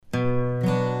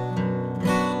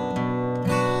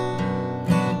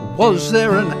Was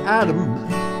there an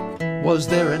Adam? Was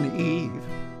there an Eve?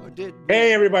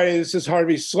 Hey, everybody, this is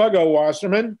Harvey Sluggo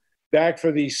Wasserman, back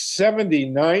for the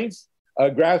 79th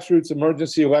Grassroots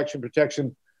Emergency Election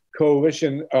Protection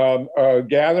Coalition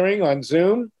gathering on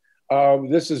Zoom.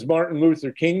 This is Martin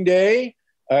Luther King Day,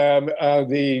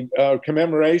 the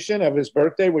commemoration of his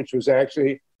birthday, which was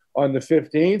actually on the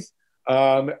 15th.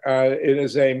 It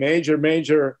is a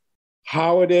major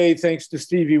holiday, thanks to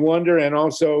Stevie Wonder, and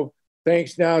also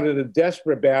thanks now to the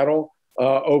desperate battle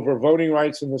over voting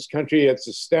rights in this country. It's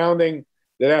astounding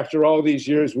that after all these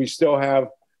years, we still have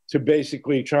to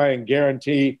basically try and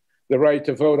guarantee the right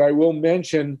to vote. I will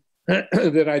mention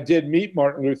that I did meet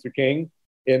Martin Luther King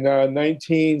in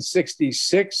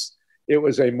 1966. It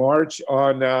was a march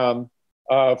on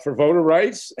for voter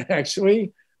rights,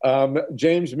 actually.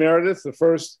 James Meredith, the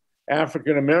first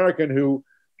African-American who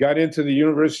got into the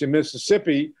University of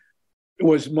Mississippi,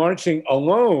 was marching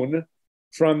alone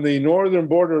from the northern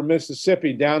border of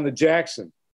Mississippi down to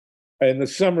Jackson in the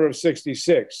summer of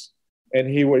 '66, and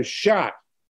he was shot.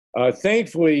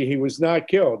 Thankfully, he was not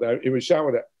killed. He was shot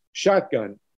with a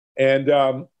shotgun. And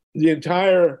the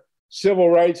entire civil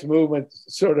rights movement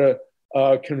sort of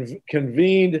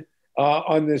convened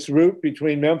on this route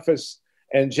between Memphis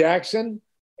and Jackson.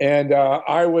 And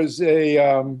I was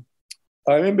in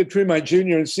between my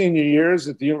junior and senior years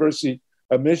at the University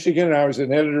of Michigan. I was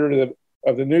an editor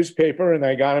of the newspaper, and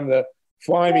I got him to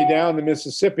fly me down to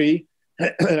Mississippi.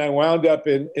 And I wound up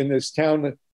in this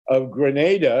town of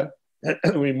Grenada.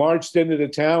 We marched into the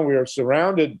town. We were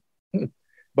surrounded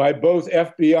by both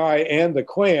FBI and the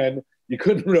Klan. You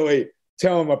couldn't really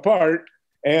tell them apart.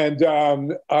 And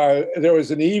there was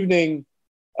an evening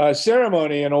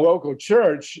ceremony in a local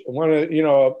church,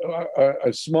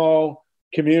 a small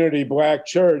community Black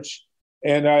church.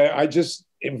 And I just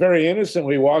very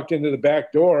innocently walked into the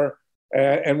back door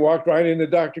and walked right into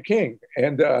Dr. King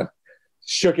and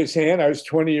shook his hand. I was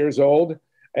 20 years old.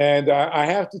 And I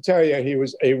have to tell you, he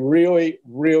was a really,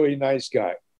 really nice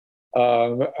guy.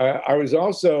 I was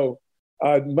also,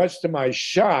 much to my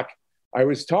shock, I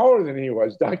was taller than he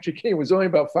was. Dr. King was only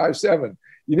about 5'7".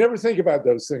 You never think about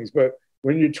those things, but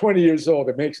when you're 20 years old,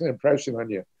 it makes an impression on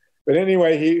you. But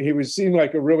anyway, he seemed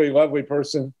like a really lovely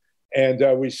person.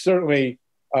 And we certainly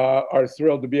are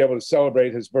thrilled to be able to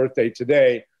celebrate his birthday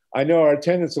today. I know our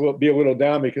attendance will be a little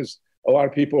down because a lot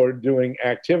of people are doing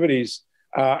activities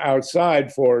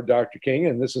outside for Dr. King,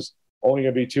 and this is only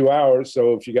going to be 2 hours.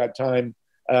 So if you got time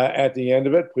at the end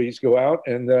of it, please go out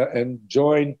and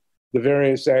join the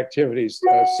various activities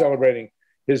celebrating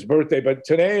his birthday. But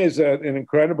today is an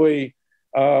incredibly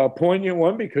poignant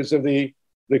one because of the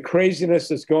craziness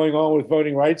that's going on with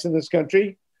voting rights in this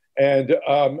country. And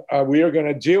we are going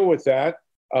to deal with that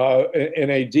in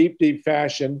a deep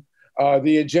fashion.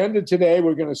 The agenda today,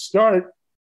 we're going to start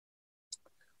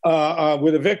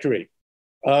with a victory.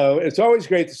 It's always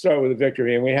great to start with a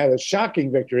victory, and we had a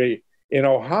shocking victory in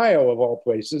Ohio, of all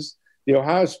places. The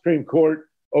Ohio Supreme Court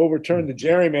overturned the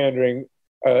gerrymandering,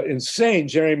 insane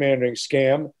gerrymandering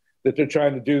scam that they're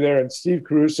trying to do there, and Steve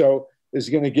Caruso is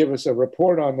going to give us a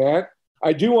report on that.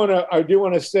 I do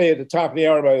want to say at the top of the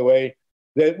hour, by the way,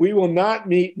 that we will not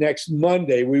meet next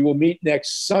Monday. We will meet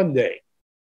next Sunday.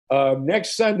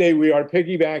 Next Sunday, we are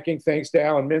piggybacking, thanks to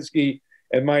Alan Minsky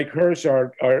and Mike Hirsch,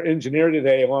 our engineer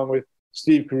today, along with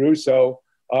Steve Caruso.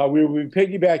 We will be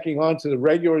piggybacking onto the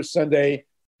regular Sunday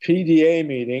PDA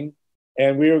meeting,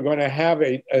 and we are going to have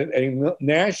a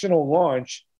national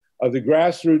launch of the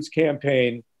grassroots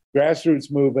campaign, grassroots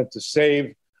movement to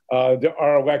save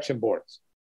our election boards.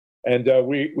 And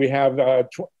we have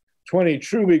 20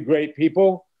 truly great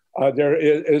people. There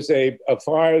is a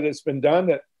flyer that's been done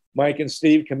that Mike and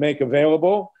Steve can make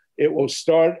available. It will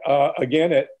start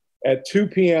again at 2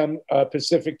 p.m.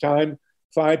 Pacific time,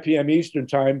 5 p.m. Eastern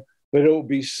time, but it will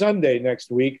be Sunday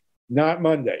next week, not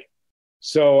Monday.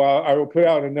 So I will put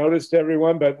out a notice to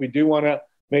everyone, but we do want to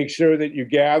make sure that you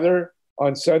gather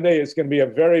on Sunday. It's going to be a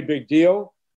very big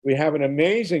deal. We have an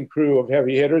amazing crew of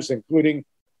heavy hitters, including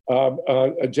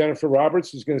Jennifer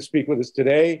Roberts, who's going to speak with us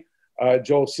today,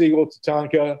 Joel Segal,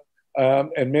 TATONKA,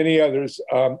 and many others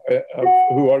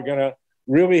who are going to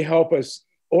really help us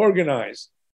organize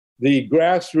the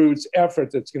grassroots effort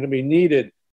that's going to be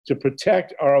needed to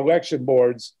protect our election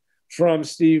boards from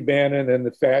Steve Bannon and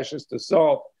the fascist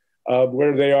assault,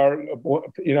 where they are,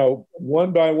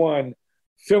 one by one,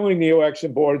 filling the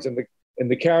election boards in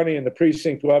the county and the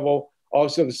precinct level,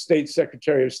 also the state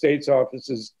secretary of state's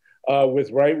offices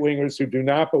with right-wingers who do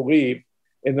not believe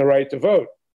in the right to vote.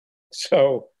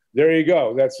 So there you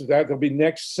go. That'll be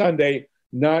next Sunday,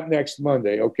 not next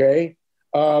Monday, okay?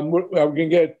 We're going to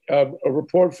get a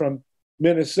report from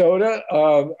Minnesota,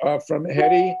 from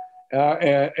Hetty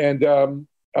and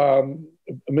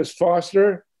Ms.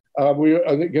 Foster. We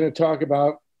are going to talk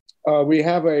about, we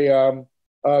have a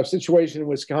situation in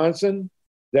Wisconsin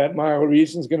that MYLA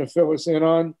RESON is going to fill us in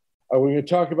on. We're going to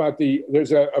talk about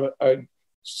there's a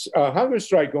hunger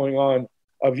strike going on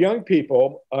of young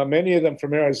people, many of them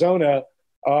from Arizona,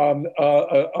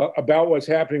 about what's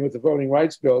happening with the voting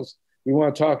rights bills. We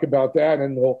want to talk about that,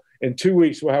 and in 2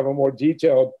 weeks we'll have a more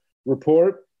detailed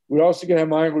report. We're also going to have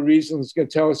MYLA RESON who's going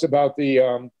to tell us about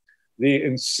the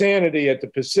insanity at the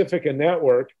Pacifica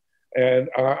Network, and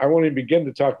I won't even begin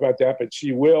to talk about that, but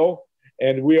she will.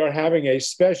 And we are having a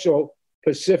special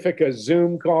Pacifica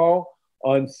Zoom call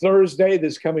on Thursday,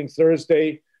 this coming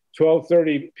Thursday,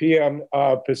 12:30 p.m.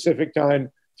 Pacific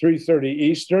time, 3:30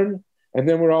 Eastern. And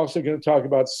then we're also going to talk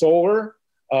about solar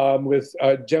with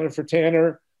Jennifer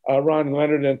Tanner, Ron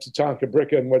Leonard, and TATONKA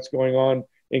BRICCA, and what's going on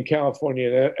in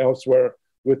California and elsewhere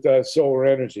with solar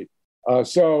energy.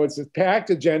 So it's a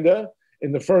packed agenda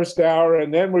in the first hour,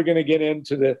 and then we're going to get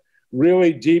into the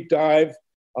really deep dive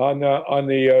on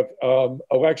the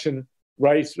election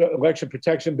rights, election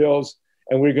protection bills,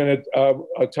 and we're going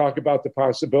to talk about the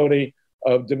possibility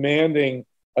of demanding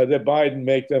that Biden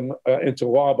make them into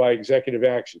law by executive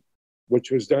action,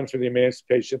 which was done for the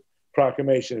Emancipation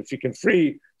Proclamation. If you can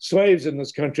free slaves in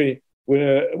this country with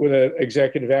an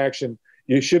executive action,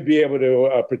 you should be able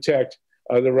to protect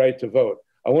the right to vote.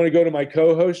 I want to go to my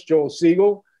co-host, Joel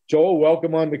Segal. Joel,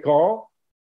 welcome on the call.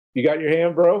 You got your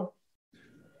hand, bro?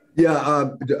 Yeah.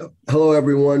 Hello,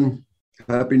 everyone.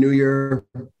 Happy New Year.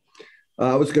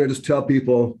 I was going to just tell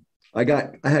people I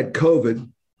had COVID.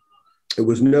 It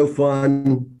was no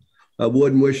fun. I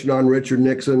wouldn't wish it on Richard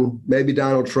Nixon, maybe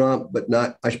Donald Trump, but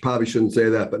not, I probably shouldn't say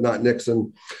that, but not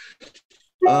Nixon.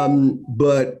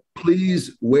 But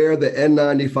please wear the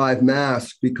N95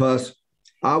 mask, because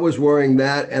I was wearing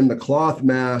that and the cloth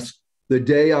mask. The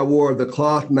day I wore the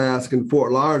cloth mask in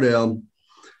Fort Lauderdale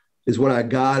is when I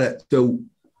got it. So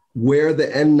wear the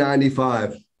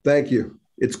N95. Thank you.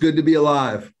 It's good to be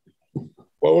alive.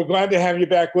 Well, we're glad to have you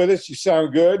back with us. You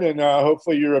sound good, and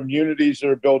hopefully your immunities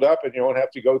are built up and you won't have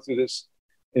to go through this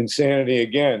insanity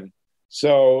again.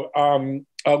 So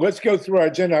let's go through our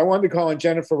agenda. I wanted to call on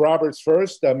Jennifer Roberts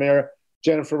first, Mayor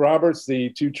Jennifer Roberts,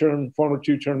 the former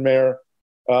two-term mayor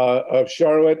of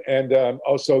Charlotte, and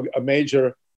also a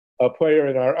major player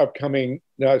in our upcoming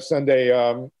Sunday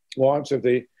launch of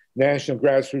the National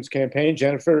Grassroots Campaign.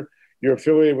 Jennifer, you're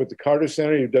affiliated with the Carter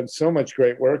Center. You've done so much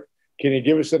great work. Can you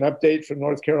give us an update from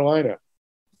North Carolina?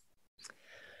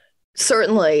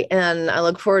 Certainly, and I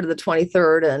look forward to the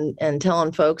 23rd and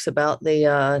telling folks about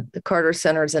the Carter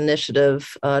Center's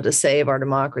initiative to save our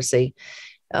democracy.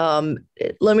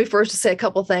 Let me first say a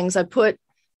couple things. I put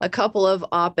a couple of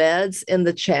op-eds in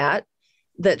the chat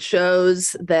that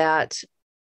shows that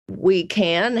we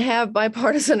can have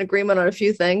bipartisan agreement on a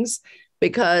few things,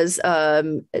 because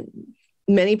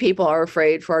many people are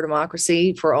afraid for our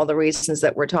democracy for all the reasons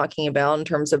that we're talking about in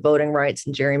terms of voting rights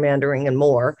and gerrymandering and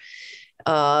more.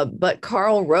 But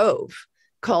Karl Rove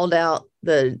called out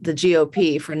the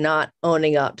GOP for not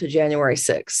owning up to January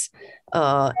 6th.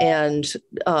 And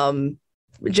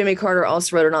Jimmy Carter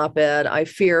also wrote an op-ed, I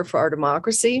fear for our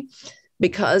democracy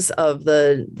because of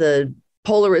the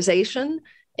polarization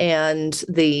and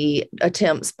the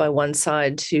attempts by one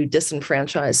side to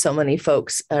disenfranchise so many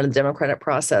folks out of the democratic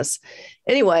process.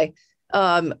 Anyway,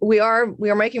 we are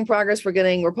making progress. We're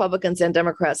getting Republicans and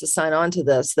Democrats to sign on to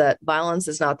this, that violence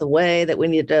is not the way, that we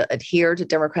need to adhere to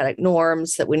democratic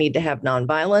norms, that we need to have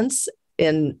nonviolence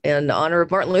in honor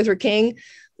of Martin Luther King.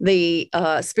 The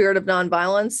spirit of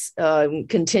nonviolence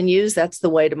continues. That's the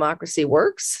way democracy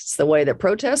works. It's the way that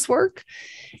protests work.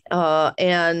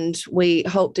 And we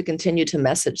hope to continue to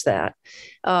message that.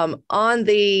 On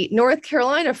the North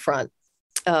Carolina front,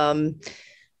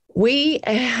 we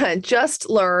had just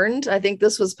learned, I think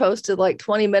this was posted like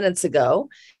 20 minutes ago,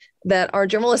 that our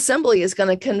General Assembly is going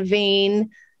to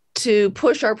convene to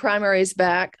push our primaries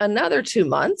back another 2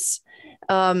 months.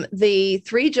 The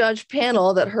 3-judge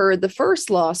panel that heard the first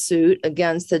lawsuit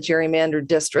against the gerrymandered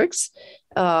districts,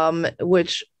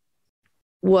 which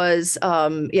was,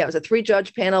 it was a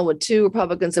 3-judge panel with 2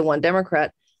 Republicans and 1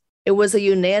 Democrat. It was a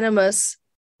unanimous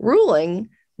ruling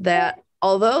that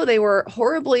although they were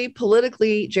horribly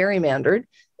politically gerrymandered,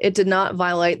 it did not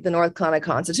violate the North Carolina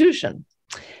Constitution.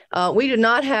 We do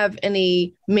not have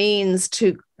any means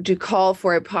to call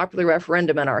for a popular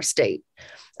referendum in our state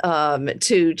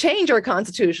to change our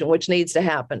Constitution, which needs to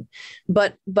happen.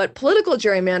 But political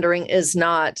gerrymandering is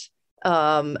not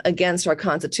against our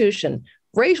Constitution.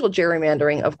 Racial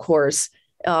gerrymandering, of course,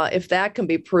 if that can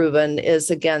be proven,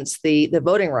 is against the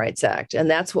Voting Rights Act. And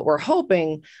that's what we're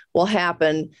hoping will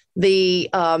happen. The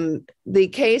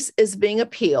case is being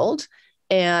appealed,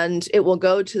 and it will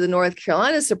go to the North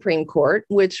Carolina Supreme Court,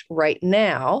 which right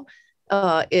now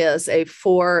is a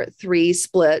 4-3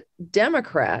 split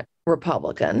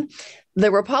Democrat-Republican.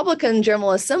 The Republican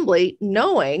General Assembly,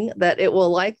 knowing that it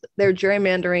will their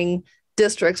gerrymandering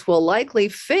districts will likely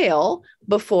fail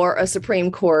before a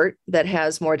Supreme Court that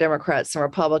has more Democrats than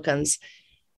Republicans,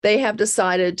 they have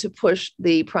decided to push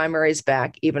the primaries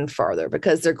back even farther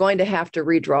because they're going to have to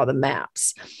redraw the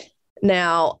maps.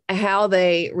 Now, how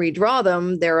they redraw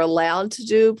them, they're allowed to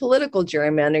do political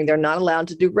gerrymandering. They're not allowed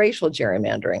to do racial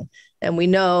gerrymandering. And we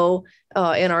know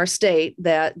in our state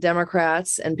that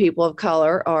Democrats and people of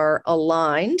color are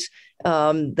aligned,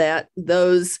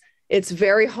 it's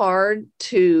very hard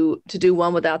to do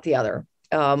one without the other.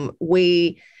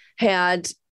 We had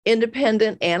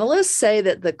independent analysts say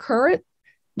that the current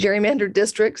gerrymandered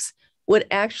districts would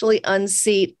actually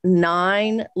unseat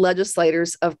 9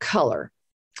 legislators of color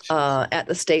at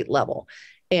the state level.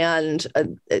 And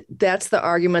that's the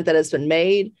argument that has been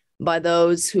made by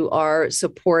those who are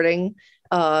supporting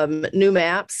new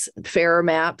maps, fairer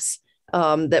maps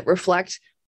that reflect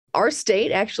our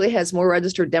state actually has more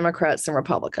registered Democrats than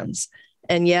Republicans.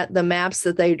 And yet the maps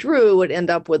that they drew would end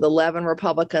up with 11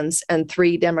 Republicans and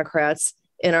 3 Democrats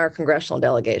in our congressional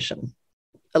delegation,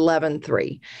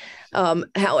 11-3.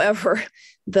 However,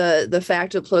 the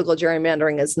fact of political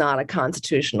gerrymandering is not a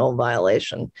constitutional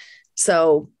violation.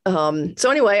 So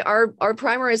anyway, our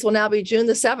primaries will now be June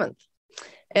the 7th.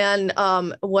 And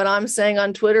what I'm saying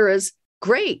on Twitter is,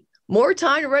 great, more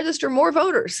time to register more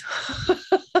voters.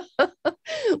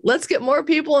 Let's get more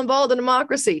people involved in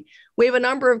democracy. We have a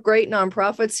number of great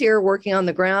nonprofits here working on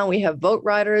the ground. We have Vote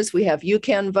Riders, we have You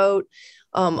Can Vote.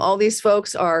 All these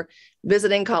folks are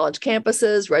visiting college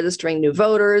campuses, registering new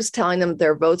voters, telling them that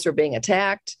their votes are being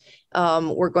attacked.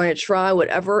 We're going to try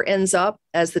whatever ends up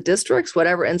as the districts,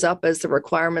 whatever ends up as the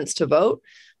requirements to vote.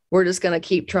 We're just going to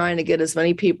keep trying to get as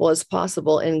many people as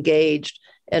possible engaged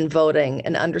in voting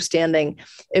and understanding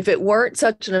if it weren't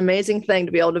such an amazing thing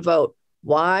to be able to vote,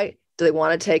 why do they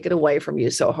want to take it away from you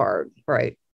so hard,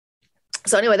 right?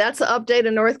 So anyway, that's the update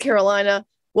in North Carolina.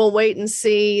 We'll wait and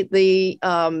see. We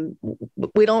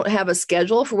don't have a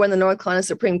schedule for when the North Carolina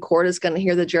Supreme Court is going to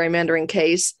hear the gerrymandering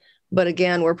case. But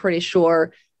again, we're pretty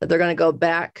sure that they're going to go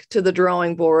back to the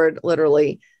drawing board,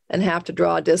 literally, and have to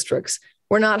draw districts.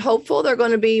 We're not hopeful they're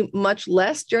going to be much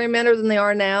less gerrymandered than they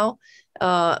are now,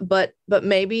 but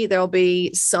maybe there'll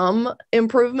be some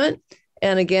improvement.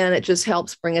 And again, it just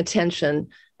helps bring attention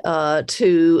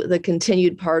to the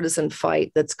continued partisan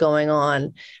fight that's going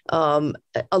on.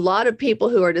 A lot of people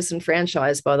who are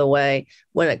disenfranchised, by the way,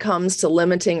 when it comes to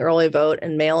limiting early vote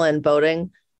and mail-in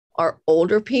voting, are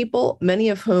older people, many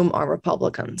of whom are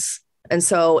Republicans. And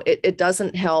so it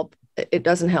doesn't help. It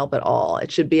doesn't help at all.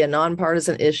 It should be a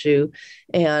nonpartisan issue,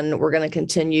 and we're going to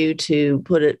continue to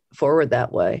put it forward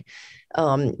that way.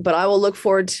 But I will look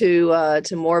forward to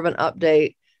more of an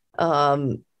update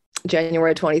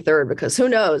January 23rd, because who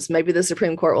knows, maybe the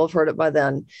Supreme Court will have heard it by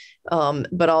then.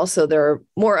 But also there are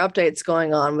more updates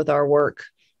going on with our work,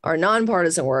 our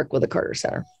nonpartisan work with the Carter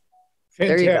Center.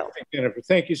 Fantastic, there you go. Jennifer.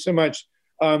 Thank you so much.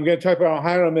 I'm going to talk about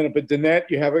Ohio in a minute, but Danette,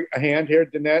 you have a hand here,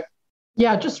 Danette?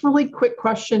 Yeah, just really quick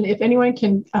question. If anyone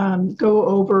can go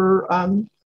over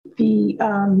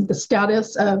the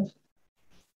status of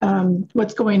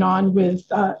what's going on with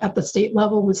at the state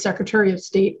level with Secretary of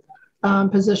State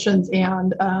positions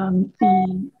and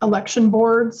the election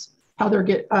boards, how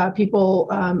they're people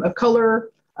of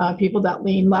color, people that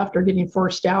lean left are getting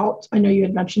forced out. I know you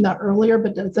had mentioned that earlier,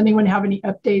 but does anyone have any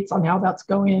updates on how that's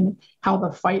going and how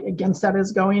the fight against that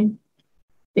is going?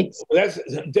 Thanks. Well, that's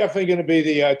definitely going to be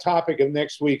the topic of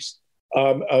next week's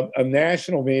a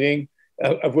national meeting,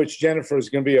 of which Jennifer is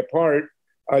going to be a part.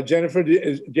 Jennifer, do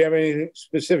you have anything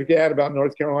specific to add about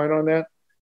North Carolina on that?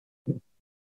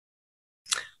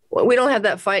 Well, we don't have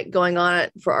that fight going on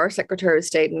for our Secretary of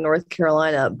State in North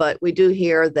Carolina, but we do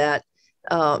hear that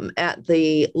at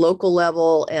the local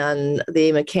level and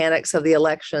the mechanics of the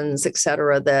elections, et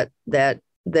cetera, that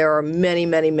there are many,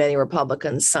 many, many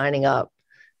Republicans signing up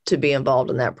to be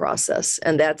involved in that process.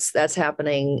 And that's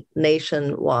happening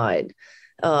nationwide,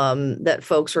 that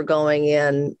folks are going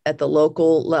in at the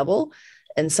local level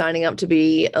and signing up to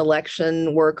be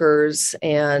election workers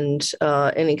and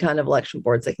any kind of election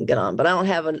boards they can get on. But I don't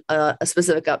have a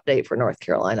specific update for North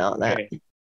Carolina on that. Okay.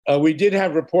 We did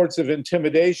have reports of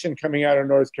intimidation coming out of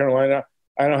North Carolina.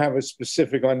 I don't have a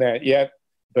specific on that yet,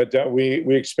 but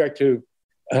we expect to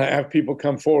have people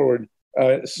come forward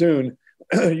soon.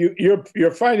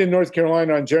 your fight in North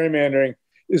Carolina on gerrymandering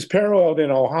is paralleled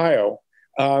in Ohio.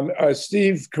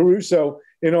 Steve Caruso,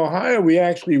 in Ohio, we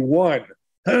actually won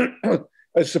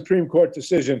a Supreme Court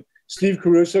decision. Steve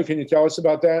Caruso, can you tell us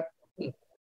about that?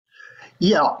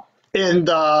 Yeah, and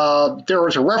there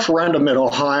was a referendum in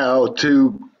Ohio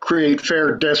to create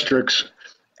fair districts.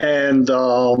 And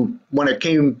when it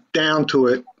came down to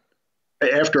it,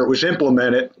 after it was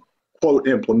implemented, quote,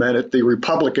 implemented, the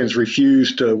Republicans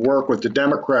refused to work with the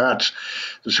Democrats.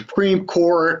 The Supreme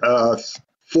Court,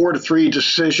 4-3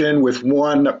 decision with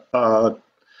one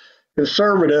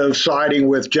conservative siding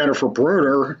with Jennifer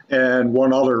Brunner, and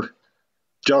one other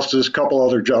justice, couple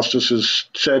other justices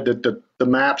said that the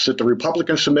maps that the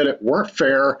Republicans submitted weren't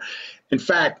fair. In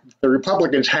fact, the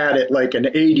Republicans had it like an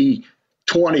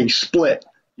 80-20 split,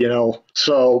 you know,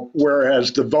 so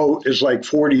whereas the vote is like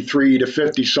 43 to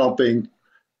 50-something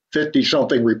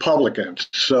Republicans.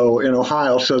 So in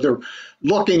Ohio, so they're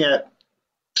looking at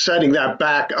setting that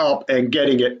back up and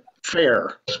getting it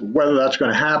fair. So whether that's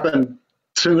going to happen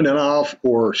soon enough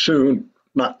or soon,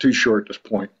 not too sure at this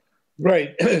point.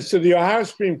 Right. So the Ohio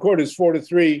Supreme Court is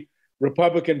 4-3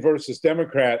 Republican versus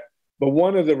Democrat, but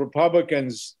one of the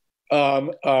Republicans came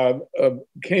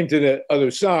to the other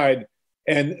side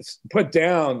and put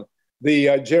down the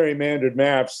gerrymandered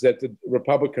maps that the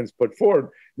Republicans put forward.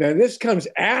 Now, this comes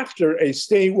after a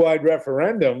statewide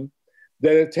referendum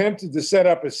that attempted to set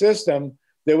up a system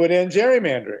that would end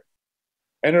gerrymandering.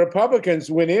 And the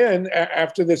Republicans went in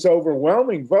after this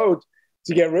overwhelming vote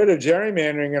to get rid of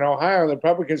gerrymandering in Ohio. The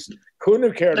Republicans couldn't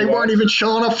have cared less. They weren't even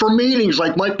showing up for meetings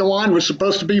like Mike DeWine was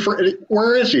supposed to be for.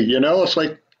 Where is he? You know, it's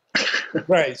like.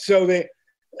 Right. So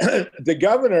the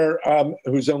governor,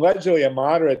 who's allegedly a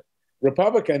moderate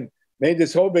Republican, made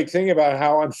this whole big thing about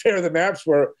how unfair the maps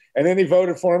were, and then he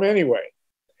voted for him anyway.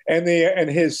 And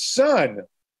his son,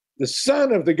 the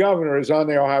son of the governor, is on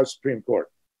the Ohio Supreme Court,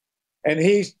 and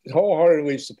he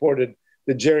wholeheartedly supported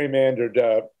the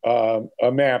gerrymandered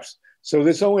maps. So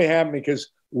this only happened because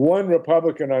one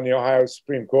Republican on the Ohio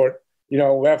Supreme Court, you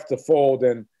know, left the fold,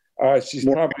 and she's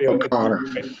probably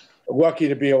lucky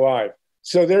to be alive.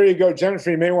 So there you go,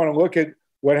 Jennifer. You may want to look at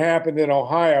what happened in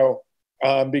Ohio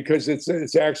because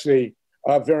it's actually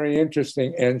very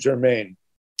interesting and germane.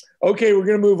 Okay, we're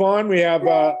going to move on. We have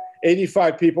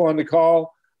 85 people on the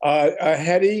call.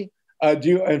 Hetty,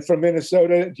 and from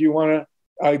Minnesota, do you want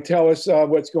to tell us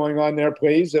what's going on there,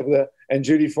 please? And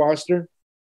Judy Foster.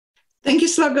 Thank you,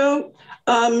 Sluggo.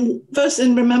 First,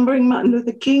 in remembering Martin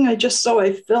Luther King, I just saw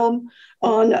a film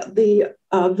on the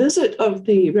visit of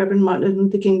the Reverend Martin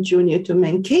Luther King Jr. to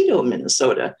Mankato,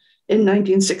 Minnesota in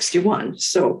 1961.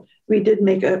 So we did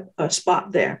make a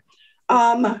spot there.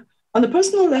 On the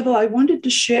personal level, I wanted to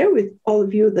share with all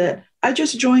of you that I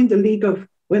just joined the League of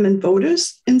Women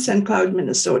Voters in St. Cloud,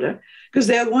 Minnesota, because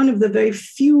they are one of the very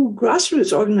few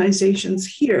grassroots organizations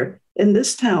here in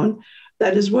this town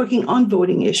that is working on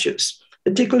voting issues,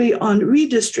 particularly on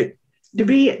redistricting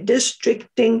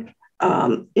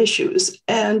issues.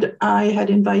 And I had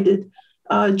invited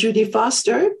Judy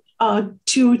Foster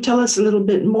to tell us a little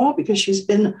bit more because she's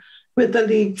been with the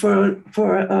League for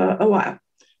a while.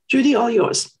 Judy, all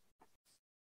yours.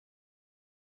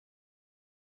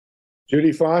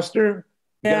 Judy Foster?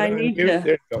 Yeah, I need to. There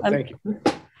you go. Thank you.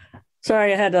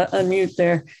 Sorry, I had to unmute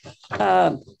there.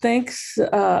 Thanks,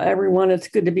 everyone. It's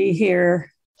good to be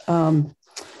here.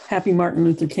 Happy Martin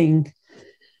Luther King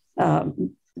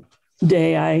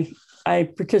Day. I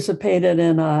participated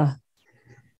in a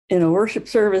worship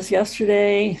service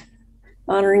yesterday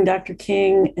honoring Dr.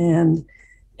 King and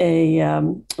a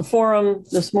forum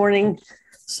this morning.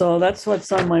 So that's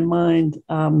what's on my mind.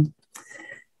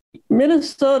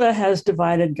 Minnesota has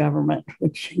divided government,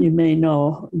 which you may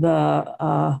know.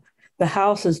 The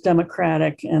House is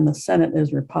Democratic and the Senate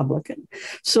is Republican.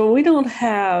 So we don't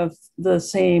have the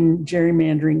same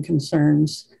gerrymandering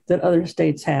concerns that other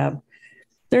states have.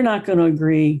 They're not going to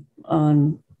agree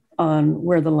on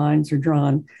where the lines are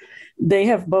drawn. They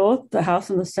have both, the House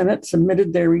and the Senate,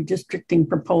 submitted their redistricting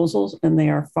proposals, and they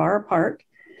are far apart.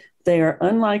 They are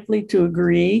unlikely to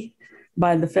agree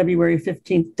by the February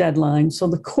 15th deadline. So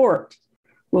the court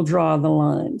will draw the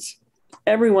lines.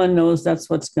 Everyone knows that's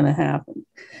what's going to happen.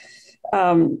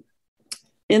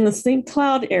 In the St.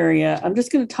 Cloud area, I'm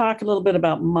just going to talk a little bit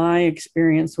about my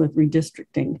experience with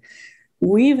redistricting.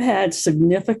 We've had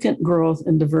significant growth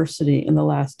in diversity in the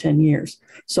last 10 years.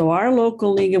 So our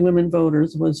local League of Women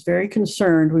Voters was very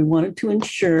concerned. We wanted to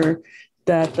ensure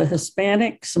that the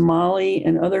Hispanic, Somali,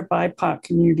 and other BIPOC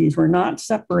communities were not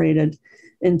separated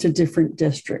into different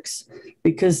districts,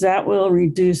 because that will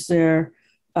reduce their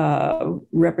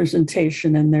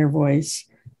representation and their voice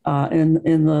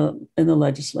in the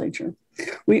legislature.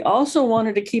 We also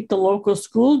wanted to keep the local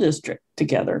school district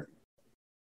together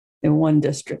in one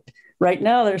district. Right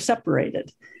now, they're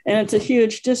separated, and it's a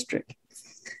huge district.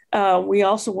 We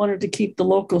also wanted to keep the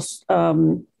local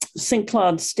St.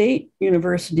 Cloud State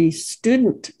University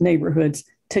student neighborhoods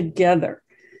together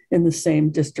in the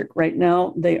same district. Right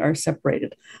now, they are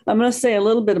separated. I'm going to say a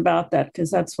little bit about that because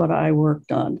that's what I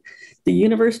worked on. The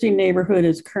university neighborhood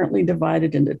is currently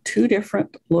divided into two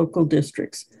different local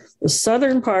districts. The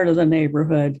southern part of the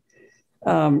neighborhood,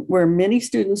 where many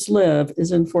students live,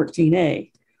 is in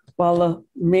 14A, while the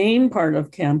main part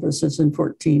of campus is in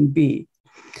 14B.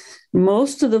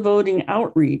 Most of the voting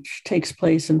outreach takes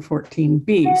place in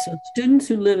 14B. So students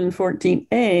who live in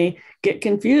 14A get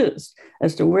confused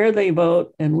as to where they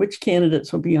vote and which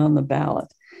candidates will be on the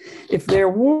ballot. If their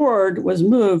ward was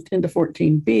moved into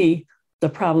 14B, the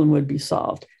problem would be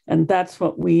solved. And that's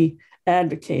what we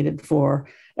advocated for,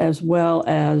 as well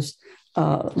as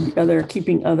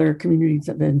keeping other communities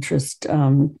of interest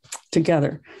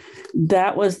together.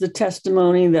 That was the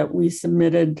testimony that we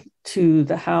submitted to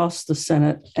the House, the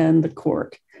Senate, and the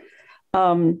court.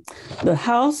 The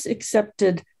House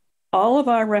accepted all of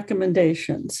our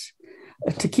recommendations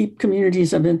to keep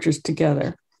communities of interest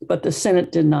together, but the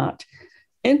Senate did not.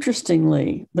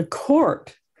 Interestingly, the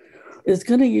court is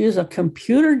going to use a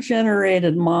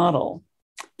computer-generated model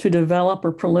to develop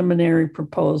a preliminary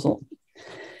proposal.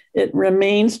 It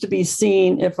remains to be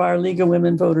seen if our League of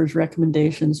Women Voters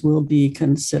recommendations will be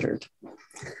considered.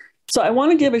 So I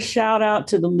want to give a shout out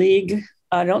to the League.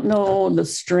 I don't know the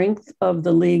strength of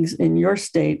the leagues in your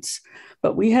states,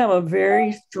 but we have a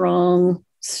very strong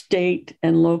state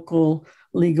and local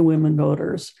League of Women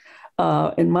Voters.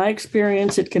 In my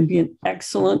experience, it can be an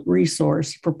excellent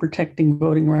resource for protecting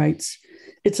voting rights.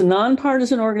 It's a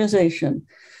nonpartisan organization,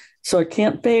 so it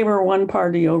can't favor one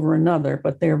party over another,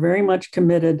 but they're very much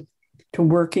committed to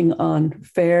working on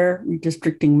fair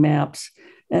redistricting maps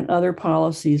and other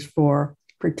policies for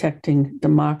protecting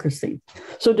democracy.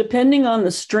 So depending on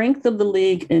the strength of the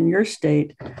league in your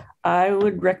state, I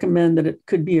would recommend that it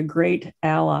could be a great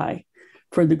ally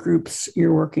for the groups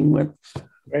you're working with.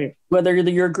 Right. Whether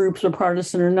your groups are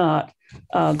partisan or not,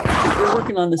 you're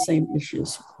working on the same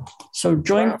issues. So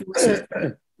join forces.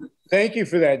 Thank you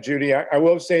for that, Judy. I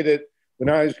will say that when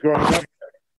I was growing up,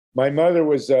 my mother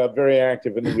was very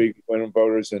active in the League of Women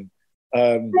Voters, and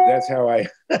that's how I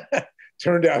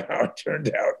turned out how it turned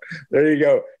out. There you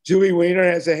go. Julie Weiner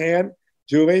has a hand.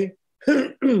 Julie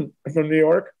from New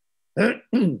York.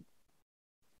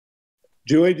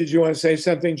 Julie, did you want to say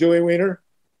something, Julie Weiner?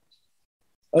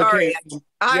 Okay.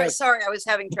 Sorry, I was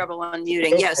having trouble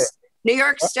unmuting. Yes. New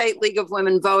York State League of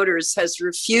Women Voters has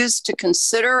refused to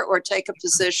consider or take a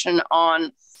position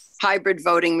on hybrid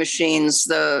voting machines,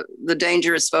 the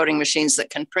dangerous voting machines that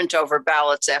can print over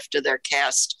ballots after they're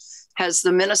cast. Has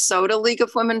the Minnesota League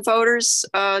of Women Voters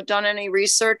done any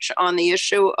research on the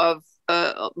issue of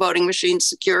voting machine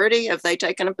security? Have they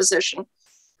taken a position?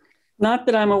 Not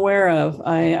that I'm aware of.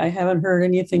 I haven't heard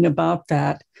anything about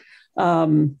that.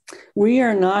 We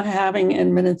are not having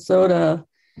in Minnesota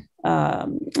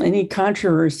any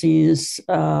controversies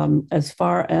as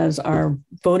far as our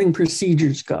voting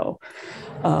procedures go.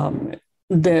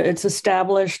 It's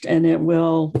established and it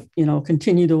will,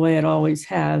 continue the way it always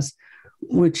has,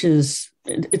 which is,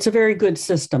 it's a very good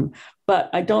system. But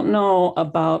I don't know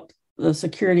about the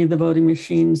security of the voting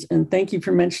machines. And thank you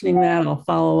for mentioning that. I'll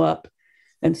follow up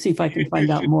and see if I can find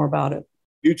out more about it.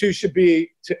 You two should be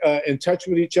in touch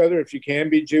with each other if you can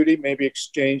be, Judy. Maybe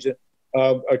exchange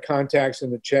contacts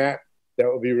in the chat.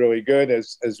 That would be really good.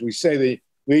 As we say, the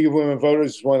League of Women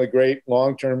Voters is one of the great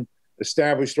long-term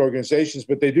established organizations,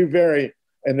 but they do vary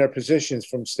in their positions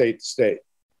from state to state.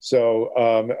 So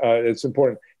it's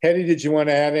important. Hetty, did you want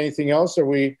to add anything else? Are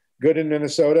we good in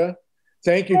Minnesota?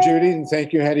 Thank you, Judy, and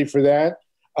thank you, Hetty, for that.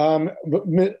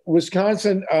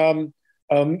 Wisconsin,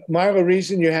 MYLA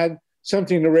RESON, you had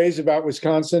something to raise about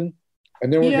Wisconsin,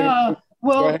 and then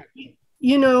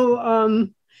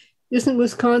isn't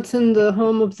Wisconsin the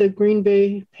home of the Green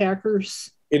Bay Packers?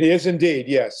 It is indeed,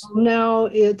 yes. Now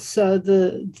it's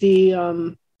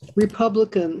the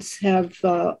Republicans have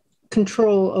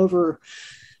control over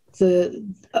the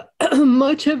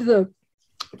much of the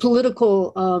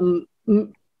political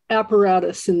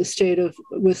apparatus in the state of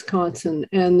Wisconsin,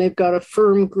 and they've got a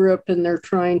firm grip, and they're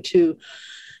trying to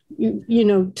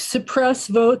suppress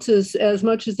votes as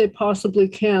much as they possibly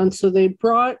can. So they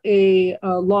brought a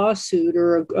lawsuit,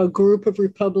 or a group of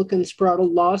Republicans brought a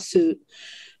lawsuit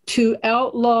to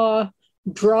outlaw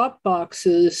drop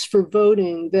boxes for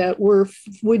voting that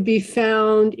would be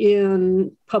found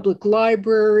in public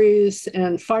libraries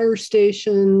and fire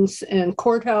stations and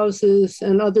courthouses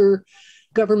and other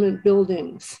government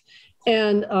buildings.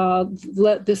 And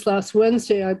this last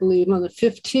Wednesday, I believe, on the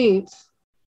 15th,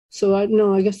 so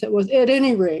I guess that was, at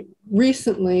any rate,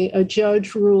 recently a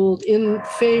judge ruled in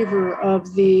favor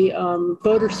of the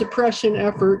voter suppression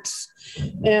efforts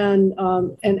and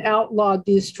outlawed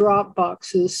these drop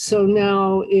boxes. So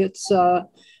now it's,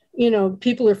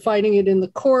 people are fighting it in the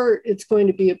court. It's going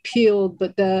to be appealed,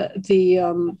 but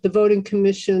the voting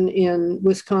commission in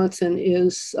Wisconsin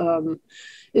is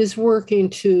working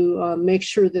to make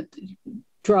sure that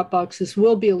drop boxes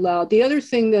will be allowed. The other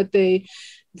thing that the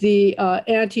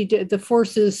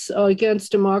forces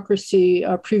against democracy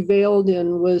prevailed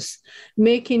in was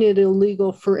making it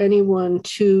illegal for anyone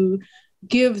to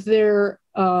give their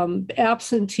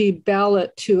absentee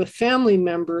ballot to a family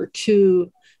member to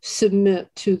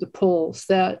submit to the polls.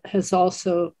 That has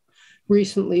also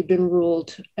recently been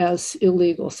ruled as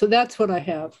illegal. So that's what I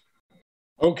have.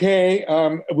 Okay,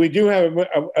 we do have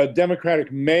a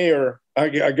Democratic mayor,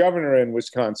 a governor in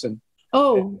Wisconsin.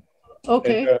 Oh,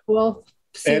 okay. Well,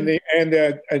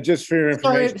 just for your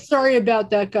information. Sorry about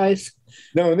that, guys.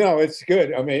 No, it's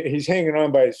good. I mean, he's hanging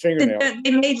on by his fingernail. They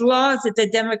made laws that the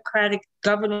Democratic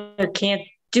governor can't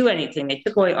do anything. They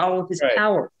took away all of his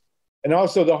power. And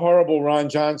also the horrible Ron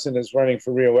Johnson is running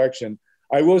for re-election.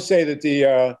 I will say that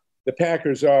the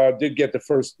Packers did get the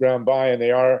first round bye, and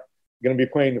they are going to be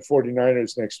playing the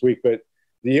 49ers next week. But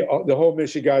the whole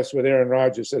Michigas with Aaron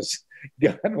Rodgers has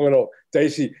gotten a little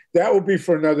dicey. That will be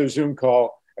for another Zoom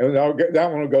call. And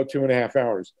that one will go 2.5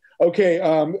 hours. Okay,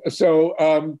 Myla,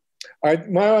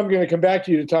 I'm going to come back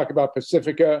to you to talk about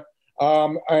Pacifica.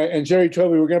 And Jerry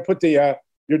Toby, we're going to put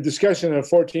your discussion of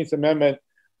the 14th Amendment.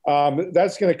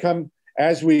 That's going to come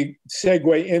as we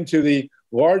segue into the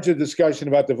larger discussion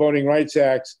about the Voting Rights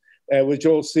Act with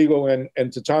Joel Segal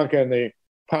and TATONKA and the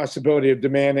possibility of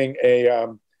demanding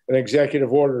an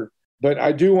executive order. But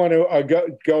I do want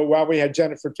to go while we had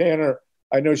Jennifer Tanner.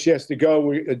 I know she has to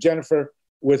go. Jennifer,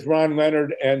 with Ron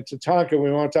Leonard and TATONKA,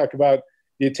 we want to talk about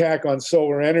the attack on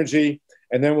solar energy,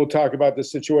 and then we'll talk about the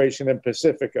situation in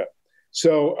Pacifica.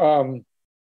 So,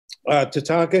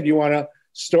 TATONKA, do you want to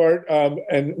start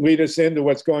and lead us into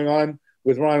what's going on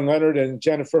with Ron Leonard and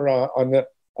Jennifer on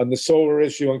the solar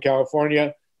issue in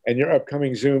California and your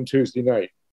upcoming Zoom Tuesday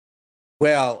night?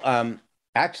 Well,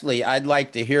 actually, I'd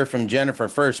like to hear from Jennifer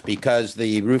first because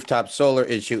the rooftop solar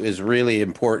issue is really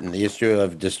important, the issue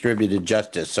of distributed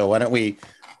justice. So why don't we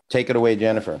take it away,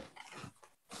 Jennifer?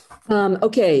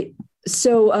 Okay.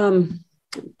 So,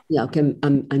 okay,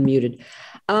 I'm muted.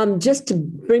 Just to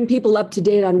bring people up to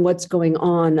date on what's going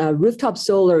on, rooftop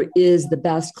solar is the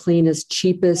best, cleanest,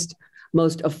 cheapest,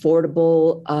 most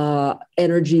affordable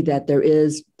energy that there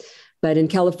is. But in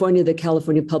California, the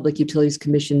California Public Utilities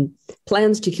Commission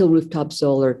plans to kill rooftop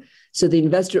solar so the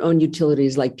investor-owned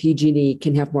utilities like PG&E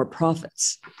can have more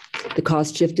profits. The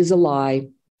cost shift is a lie.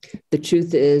 The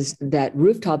truth is that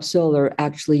rooftop solar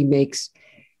actually makes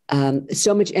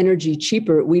so much energy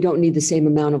cheaper, we don't need the same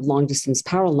amount of long-distance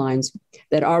power lines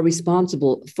that are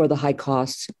responsible for the high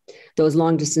costs. Those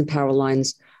long-distance power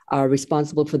lines are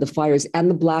responsible for the fires and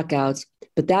the blackouts,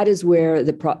 but that is where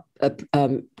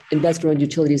the investor-owned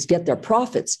utilities get their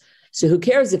profits. So who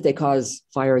cares if they cause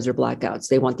fires or blackouts?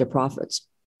 They want their profits.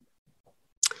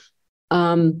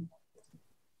 The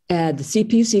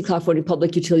CPUC, California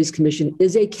Public Utilities Commission,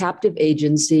 is a captive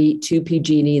agency to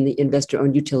PG&E and the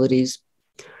investor-owned utilities.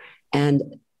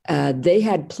 And they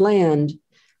had planned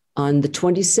on the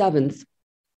 27th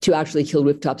to actually kill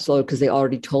rooftop solar because they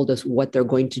already told us what they're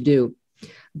going to do.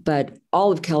 But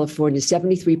all of California,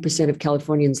 73% of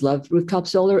Californians love rooftop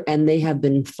solar, and they have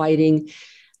been fighting.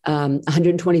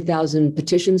 120,000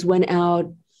 petitions went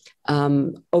out,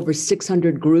 over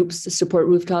 600 groups to support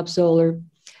rooftop solar.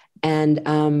 And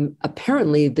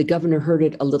apparently the governor heard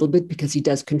it a little bit because he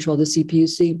does control the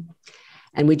CPUC.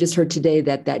 And we just heard today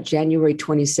that January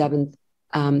 27th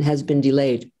has been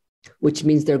delayed, which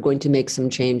means they're going to make some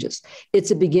changes.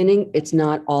 It's a beginning. It's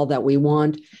not all that we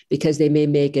want because they may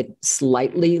make it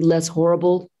slightly less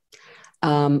horrible,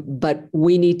 but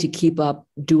we need to keep up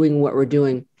doing what we're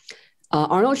doing.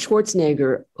 Arnold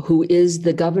Schwarzenegger, who is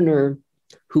the governor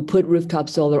who put rooftop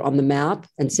solar on the map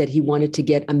and said he wanted to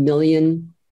get 1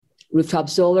 million rooftop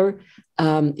solar,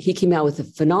 he came out with a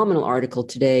phenomenal article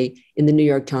today in the New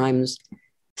York Times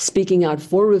speaking out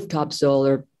for rooftop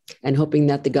solar and hoping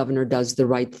that the governor does the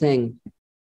right thing.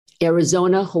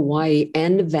 Arizona, Hawaii,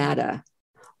 and Nevada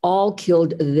all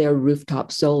killed their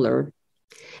rooftop solar.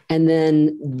 And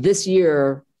then this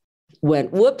year,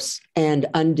 went whoops and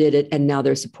undid it. And now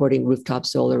they're supporting rooftop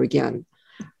solar again.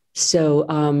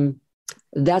 So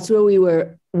that's where we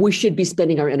were. We should be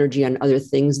spending our energy on other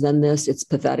things than this. It's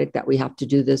pathetic that we have to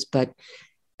do this, but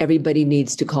everybody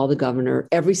needs to call the governor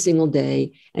every single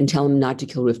day and tell him not to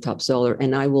kill rooftop solar.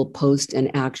 And I will post an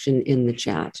action in the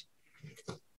chat.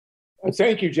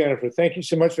 Thank you, Jennifer. Thank you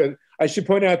so much for that. I should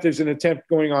point out there's an attempt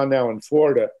going on now in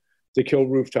Florida to kill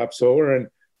rooftop solar. And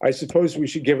I suppose we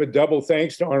should give a double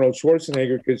thanks to Arnold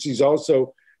Schwarzenegger because he's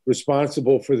also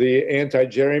responsible for the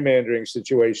anti-gerrymandering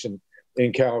situation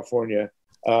in California.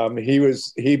 He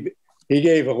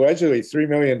gave allegedly $3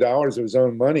 million of his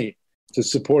own money to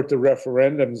support the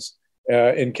referendums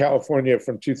in California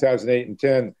from 2008 and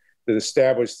 10 that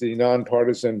established the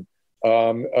nonpartisan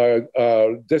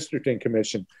districting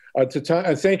commission.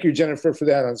 Thank you, Jennifer, for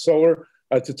that on solar.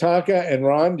 Tatanka and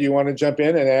Ron, do you want to jump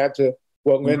in and add to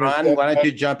what Lynn Ron, said? why don't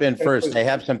you jump in first? I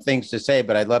have some things to say,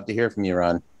 but I'd love to hear from you,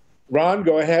 Ron. Ron,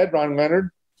 go ahead. Ron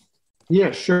Leonard.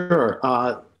 Yeah, sure.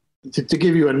 To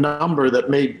give you a number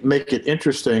that may make it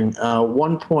interesting,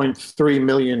 1.3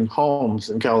 million homes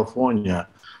in California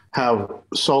have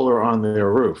solar on their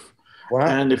roof. Wow.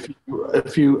 And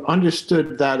if you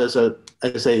understood that as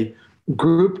a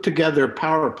grouped together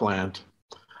power plant,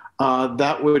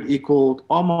 that would equal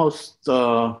almost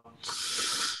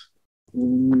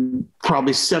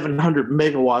probably 700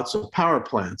 megawatts of power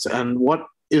plants. And what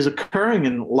is occurring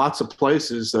in lots of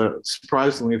places,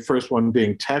 surprisingly, the first one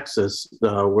being Texas,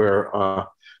 where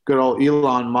good old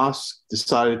Elon Musk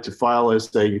decided to file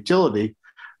as a utility,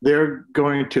 they're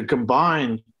going to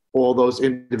combine all those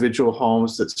individual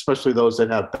homes, especially those that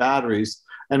have batteries,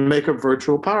 and make a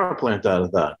virtual power plant out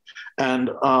of that. And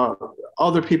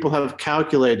other people have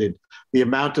calculated the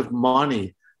amount of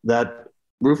money that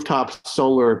rooftop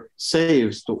solar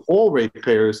saves to all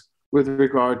ratepayers with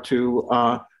regard to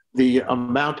the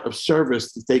amount of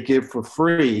service that they give for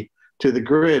free to the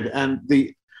grid. And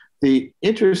the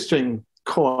interesting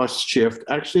cost shift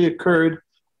actually occurred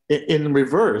in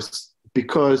reverse,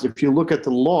 because if you look at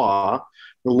the law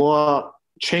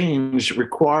change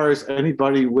requires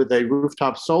anybody with a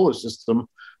rooftop solar system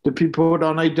to be put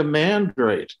on a demand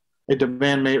rate. A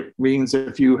demand rate means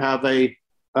if you have a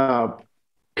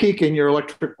peak in your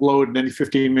electric load in any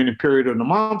 15-minute period in a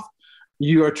month,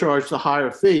 you are charged a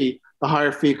higher fee. The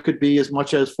higher fee could be as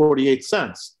much as 48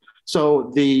 cents.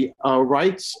 So the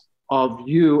rights of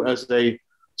you as a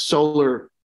solar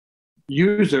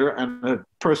user and a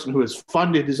person who has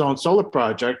funded his own solar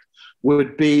project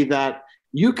would be that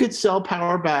you could sell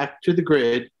power back to the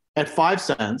grid at 5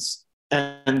 cents,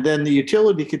 and then the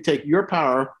utility could take your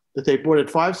power that they bought at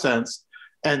 5 cents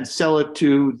and sell it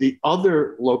to the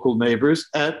other local neighbors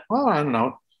at, well, I don't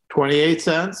know, 28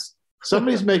 cents.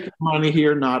 Somebody's making money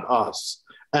here, not us.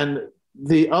 And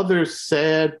the other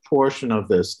sad portion of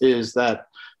this is that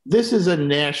this is a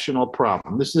national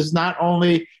problem. This is not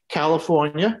only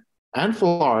California and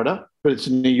Florida, but it's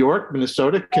New York,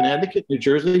 Minnesota, Connecticut, New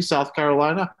Jersey, South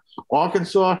Carolina,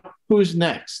 Arkansas. Who's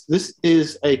next? This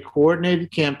is a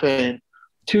coordinated campaign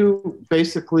to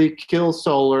basically kill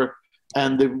solar,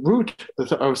 and the root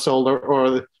of solar,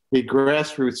 or the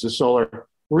grassroots of solar,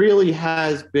 really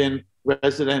has been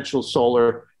residential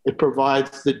solar. It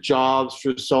provides the jobs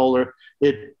for solar.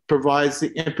 It provides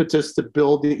the impetus to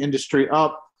build the industry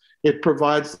up. It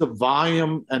provides the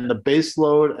volume and the base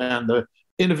load and the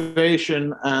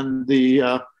innovation and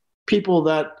the people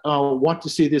that want to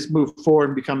see this move forward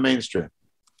and become mainstream.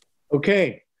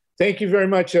 Okay. Thank you very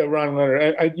much, Ron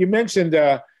Leonard. You mentioned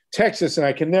Texas, and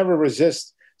I can never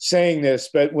resist saying this,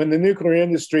 but when the nuclear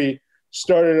industry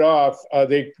started off,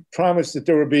 they promised that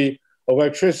there would be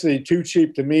electricity too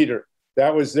cheap to meter.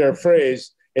 That was their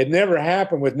phrase. It never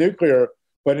happened with nuclear,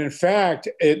 but in fact,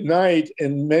 at night,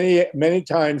 and many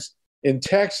times in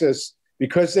Texas,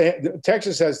 because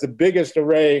Texas has the biggest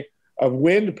array of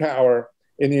wind power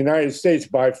in the United States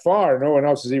by far, no one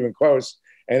else is even close.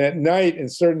 And at night, in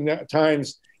certain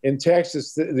times in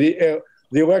Texas, the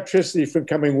electricity from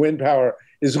coming wind power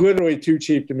is literally too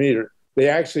cheap to meter. They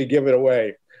actually give it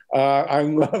away. I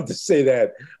love to say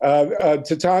that.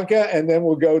 Tatanka, and then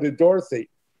we'll go to Dorothy.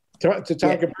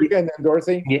 Tatanka Bricca, and then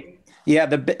Dorothy. Yeah,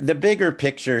 the bigger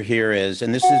picture here is,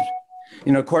 and this is,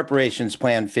 corporations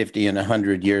plan 50 and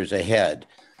 100 years ahead.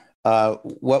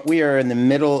 What we are in the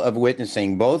middle of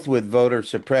witnessing, both with voter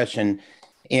suppression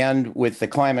and with the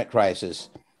climate crisis.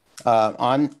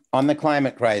 On the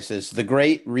climate crisis, the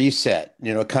Great Reset,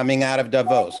 coming out of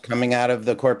Davos, coming out of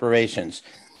the corporations,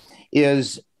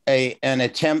 is an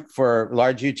attempt for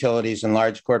large utilities and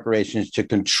large corporations to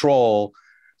control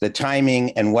the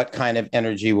timing and what kind of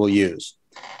energy we'll use.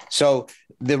 So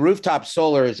the rooftop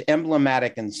solar is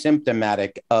emblematic and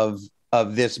symptomatic of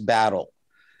this battle,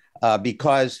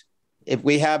 because if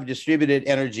we have distributed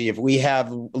energy, if we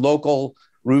have local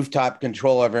rooftop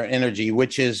control of our energy,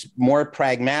 which is more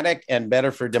pragmatic and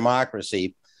better for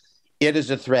democracy, it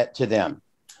is a threat to them.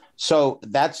 So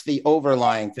that's the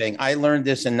overlying thing. I learned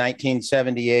this in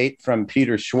 1978 from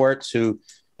Peter Schwartz, who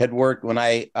had worked when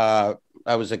I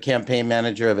was a campaign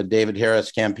manager of a David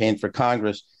Harris campaign for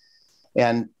Congress.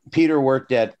 And Peter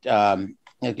worked at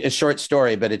a short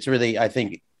story, but it's really, I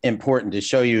think, important to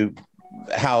show you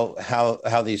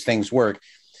how these things work.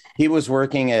 He was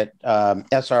working at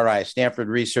SRI, Stanford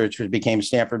Research, which became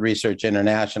Stanford Research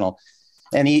International.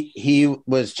 And he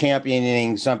was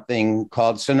championing something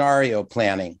called scenario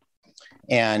planning,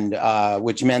 and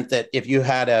which meant that if you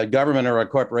had a government or a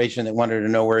corporation that wanted to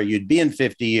know where you'd be in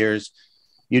 50 years,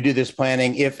 you do this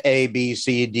planning. If A, B,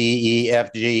 C, D, E,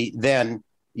 F, G, then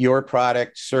your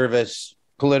product, service,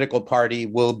 political party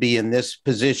will be in this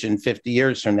position 50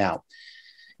 years from now.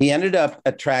 He ended up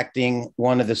attracting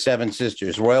one of the Seven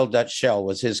Sisters. Royal Dutch Shell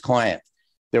was his client.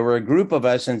 There were a group of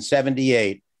us in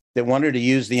 78 that wanted to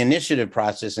use the initiative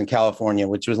process in California,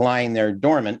 which was lying there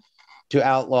dormant, to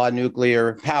outlaw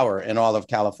nuclear power in all of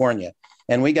California.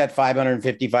 And we got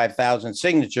 555,000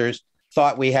 signatures,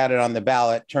 thought we had it on the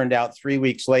ballot. Turned out 3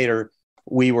 weeks later,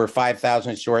 we were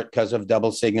 5,000 short because of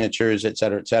double signatures, et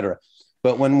cetera, et cetera.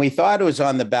 But when we thought it was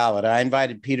on the ballot, I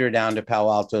invited Peter down to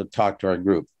Palo Alto to talk to our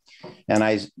group.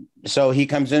 And so he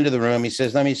comes into the room. He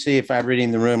says, let me see if I'm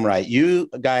reading the room right. You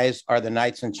guys are the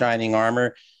knights in shining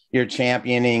armor. You're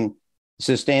championing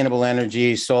sustainable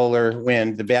energy, solar,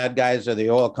 wind. The bad guys are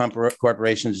the oil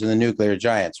corporations and the nuclear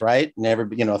giants, right?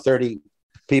 And 30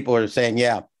 people are saying,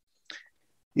 yeah.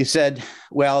 You said,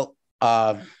 well,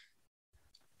 and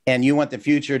you want the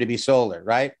future to be solar,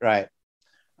 right? Right.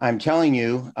 I'm telling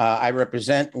you, I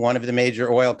represent one of the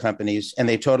major oil companies, and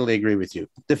they totally agree with you.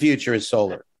 The future is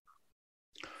solar.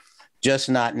 Just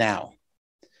not now.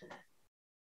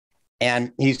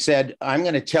 And he said, I'm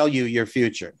going to tell you your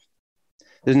future.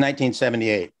 This is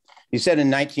 1978. He said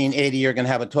in 1980, you're going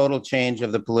to have a total change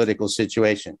of the political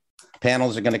situation.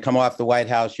 Panels are going to come off the White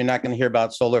House. You're not going to hear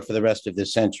about solar for the rest of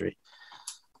this century.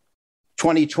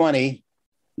 2020,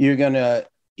 you're going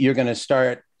to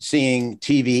start seeing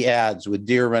TV ads with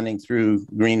deer running through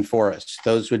green forests.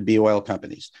 Those would be oil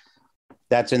companies.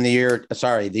 That's in the year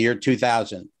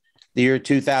 2000. The year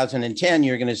 2010,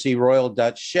 you're going to see Royal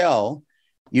Dutch Shell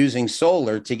using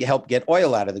solar to help get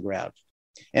oil out of the ground.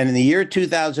 And in the year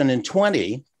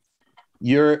 2020,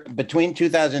 between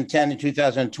 2010 and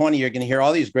 2020, you're going to hear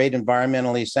all these great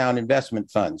environmentally sound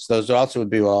investment funds. Those also would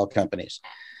be oil companies.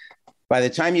 By the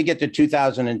time you get to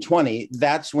 2020,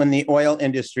 that's when the oil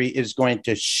industry is going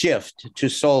to shift to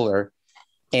solar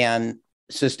and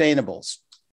sustainables.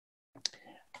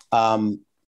 Let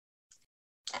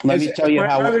me tell you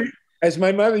how... As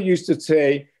my mother used to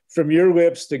say, from your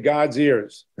lips to God's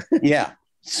ears. Yeah.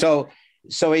 So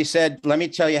he said, let me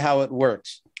tell you how it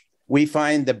works. We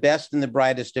find the best and the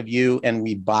brightest of you, and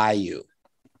we buy you.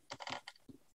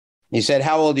 He said,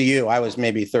 how old are you? I was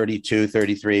maybe 32,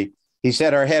 33. He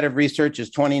said, our head of research is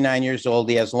 29 years old.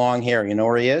 He has long hair. You know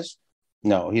where he is?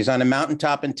 No, he's on a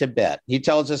mountaintop in Tibet. He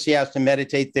tells us he has to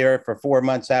meditate there for 4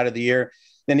 months out of the year.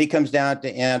 Then he comes down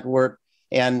to Antwerp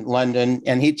and London,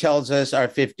 and he tells us our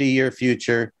 50-year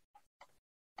future.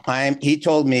 He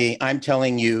told me, I'm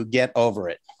telling you, get over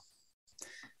it.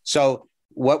 So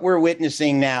what we're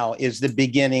witnessing now is the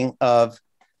beginning of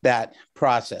that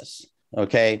process,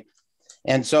 okay?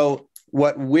 And so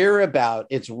what we're about,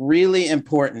 it's really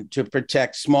important to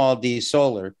protect small d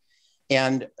solar.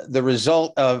 And the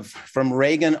result from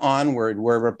Reagan onward,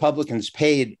 where Republicans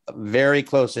paid very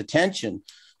close attention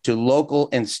to local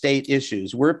and state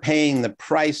issues, we're paying the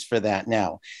price for that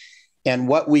now. And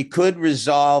what we could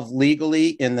resolve legally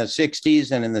in the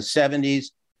 60s and in the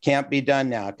 70s can't be done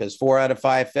now, because 4 out of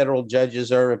 5 federal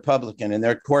judges are Republican and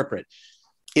they're corporate.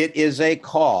 It is a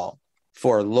call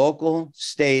for local,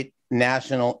 state,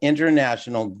 national,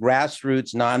 international,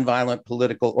 grassroots, nonviolent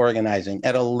political organizing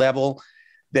at a level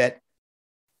that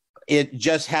it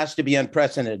just has to be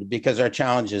unprecedented, because our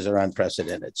challenges are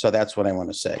unprecedented. So that's what I want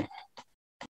to say.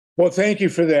 Well, thank you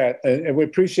for that. And we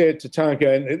appreciate it,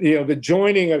 Tatonka. And, the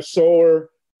joining of solar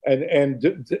and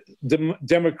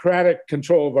democratic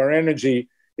control of our energy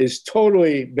is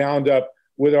totally bound up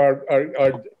with our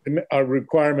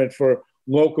requirement for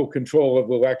local control of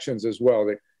elections as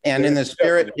well. And in the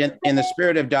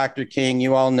spirit of Dr. King,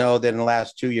 you all know that in the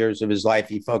last 2 years of his life,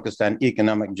 he focused on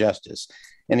economic justice.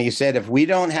 And he said, if we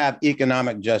don't have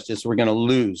economic justice, we're going to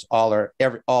lose all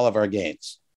of our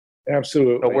gains.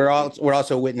 Absolutely. But we're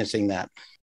also witnessing that.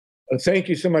 Thank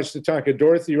you so much, Tatonka.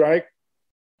 Dorothy Reich?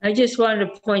 I just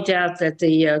wanted to point out that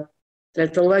the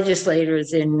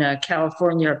legislators in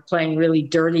California are playing really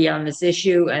dirty on this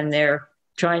issue, and they're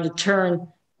trying to turn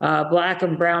Black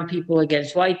and brown people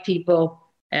against white people,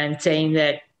 and saying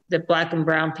that the Black and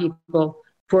brown people,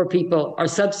 poor people, are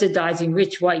subsidizing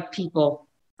rich white people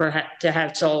to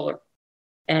have solar.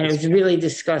 And it was really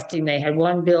disgusting. They had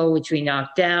one bill which we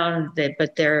knocked down,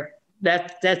 but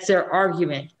that's their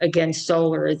argument against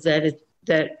solar, is that it's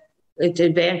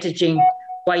advantaging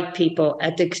white people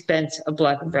at the expense of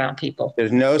Black and brown people.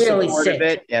 There's no really support sick of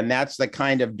it, and that's the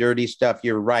kind of dirty stuff.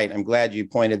 You're right. I'm glad you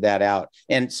pointed that out.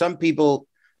 And some people,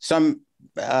 some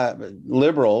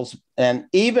liberals, and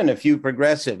even a few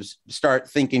progressives start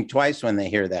thinking twice when they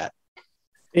hear that.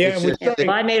 Yeah,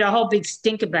 I made a whole big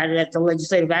stink about it at the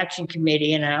Legislative Action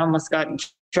Committee, and I almost got in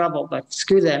trouble, but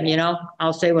screw them,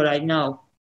 I'll say what I know.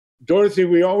 Dorothy,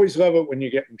 we always love it when you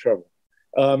get in trouble.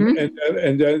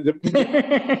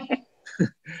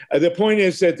 The point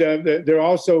is that there are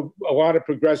also a lot of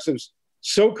progressives,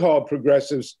 so-called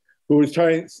progressives, who are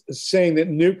saying that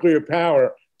nuclear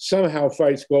power somehow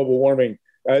fights global warming.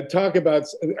 Talk about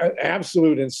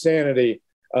absolute insanity.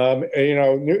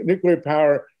 Nuclear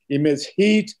power emits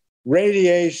heat,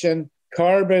 radiation,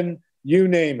 carbon, you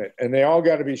name it, and they all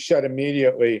got to be shut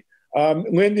immediately.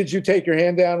 Lynn, did you take your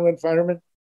hand down, Lynn Feinerman?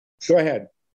 Go ahead.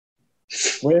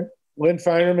 Lynn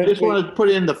Feinerman. I just want to put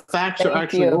in the facts are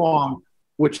actually wrong,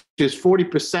 which is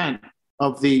 40%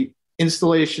 of the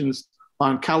installations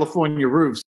on California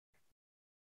roofs.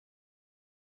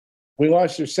 We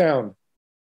lost your sound.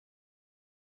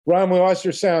 Ron, we lost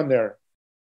your sound there.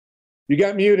 You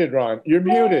got muted, Ron. You're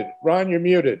muted. Ron, you're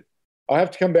muted. I'll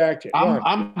have to come back to you.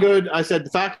 I'm good. I said the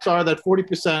facts are that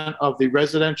 40% of the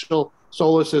residential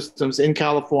solar systems in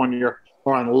California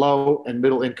are on low and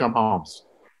middle income homes.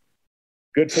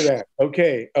 Good for that.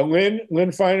 Okay. Lynn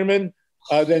Feinerman,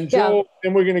 then Joel,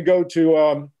 then we're going to go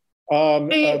to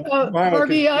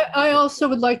Harvey, I also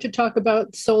would like to talk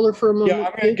about solar for a moment. Yeah,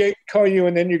 I'm going to call you,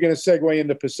 and then you're going to segue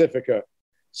into Pacifica.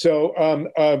 So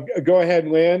go ahead,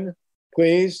 Lynn,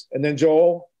 please, and then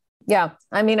Joel. Yeah,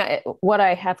 I mean, what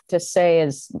I have to say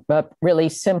is really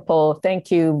simple.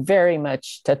 Thank you very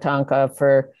much, Tatonka,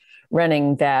 for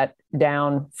running that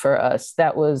down for us.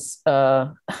 That was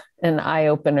an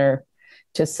eye-opener,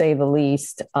 to say the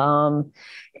least.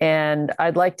 And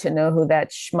I'd like to know who that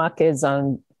schmuck is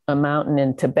on a mountain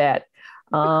in Tibet.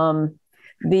 Excuse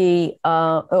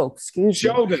me.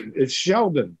 Sheldon. It's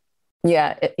Sheldon.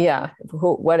 Yeah.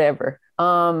 Whatever.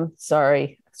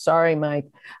 Sorry, Mike.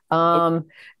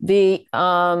 The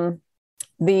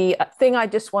thing I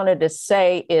just wanted to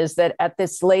say is that at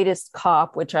this latest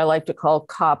COP, which I like to call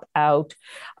COP Out,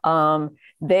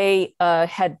 they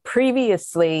had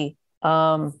previously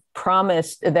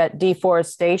promised that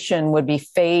deforestation would be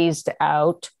phased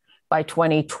out by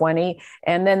 2020.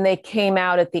 And then they came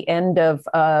out at the end of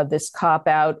this COP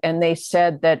Out, and they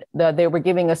said that they were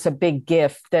giving us a big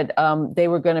gift, that they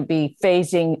were going to be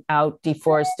phasing out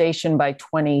deforestation by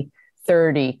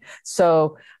 2030.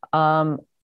 So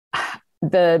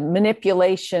the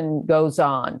manipulation goes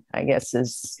on, I guess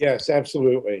is. Yes,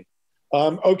 absolutely.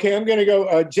 Okay, I'm going to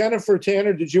go. Jennifer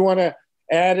Tanner, did you want to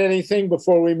add anything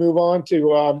before we move on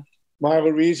to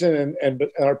MYLA RESON and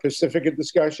our Pacifica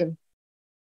discussion?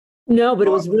 No, but it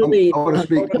was really. I want to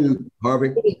speak to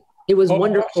Harvey. It was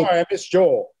wonderful. Sorry, I missed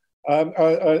Joel.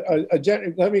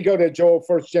 Let me go to Joel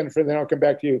first, Jennifer, then I'll come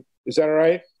back to you. Is that all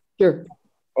right? Sure.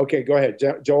 Okay, go ahead,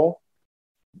 Joel.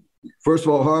 First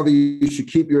of all, Harvey, you should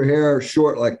keep your hair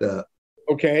short like that.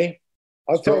 Okay.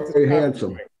 I'll tell you. Very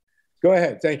handsome. Go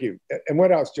ahead. Thank you. And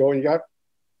what else, Joel? You got?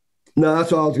 No,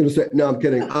 that's all I was going to say. No, I'm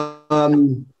kidding.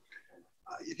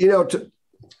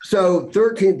 So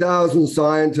 13,000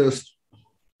 scientists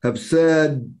have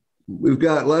said we've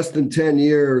got less than 10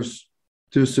 years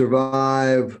to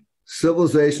survive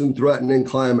civilization-threatening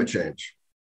climate change.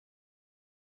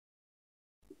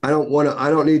 I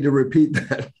don't need to repeat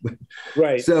that.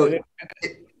 Right. So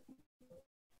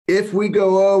if we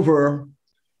go over,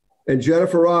 and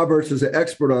Jennifer Roberts is an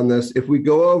expert on this, if we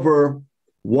go over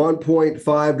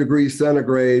 1.5 degrees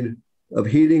centigrade of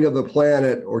heating of the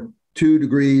planet, or 2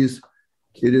 degrees,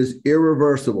 it is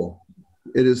irreversible.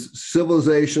 It is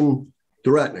civilization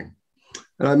threatening.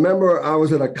 And I remember I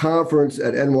was at a conference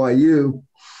at NYU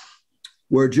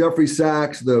where Jeffrey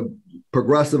Sachs, the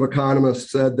progressive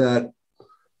economist, said that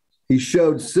he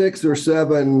showed 6 or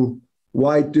 7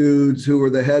 white dudes who were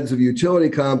the heads of utility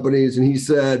companies. And he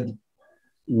said,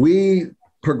 we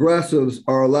progressives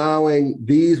are allowing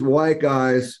these white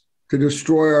guys to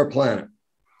destroy our planet.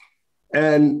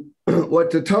 And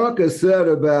what Tatonka said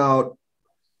about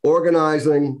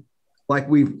organizing like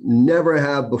we've never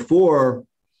had before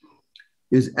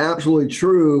is absolutely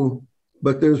true,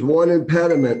 but there's one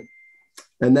impediment,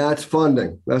 and that's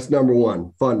funding. That's number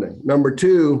one, funding. Number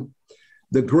two,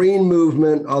 the green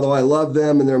movement, although I love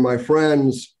them and they're my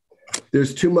friends,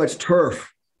 there's too much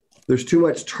turf. There's too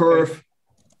much turf.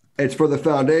 It's for the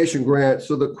foundation grant.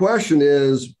 So the question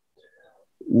is,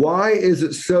 why is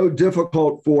it so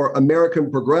difficult for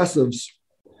American progressives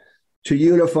to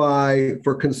unify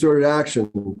for concerted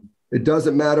action? It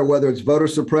doesn't matter whether it's voter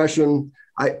suppression.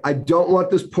 I don't want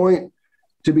this point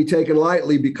to be taken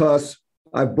lightly because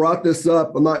I brought this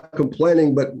up. I'm not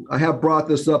complaining, but I have brought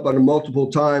this up on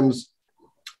multiple times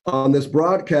on this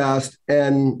broadcast.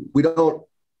 And we don't,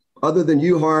 other than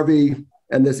you, Harvey,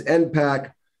 and this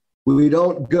NPAC, we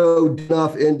don't go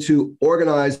enough into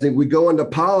organizing. We go into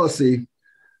policy.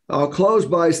 I'll close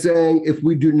by saying if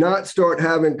we do not start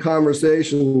having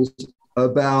conversations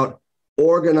about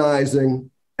organizing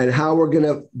and how we're going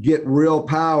to get real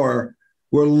power,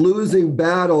 we're losing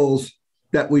battles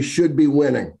that we should be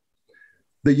winning.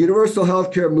 The universal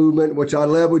healthcare movement, which I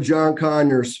led with John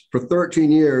Conyers for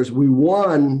 13 years, we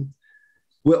won.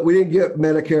 Well, we didn't get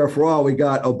Medicare for all. We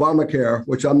got Obamacare,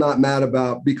 which I'm not mad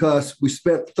about because we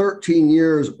spent 13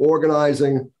 years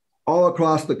organizing all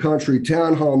across the country,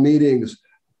 town hall meetings,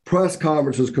 press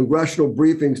conferences, congressional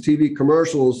briefings, TV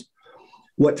commercials.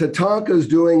 What TATONKA is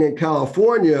doing in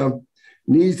California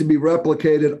needs to be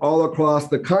replicated all across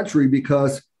the country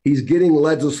because he's getting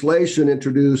legislation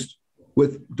introduced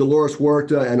with Dolores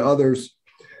Huerta and others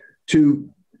to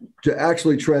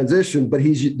actually transition, but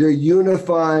they're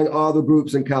unifying all the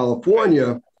groups in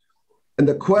California. And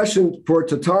the question for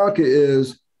TATONKA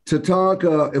is,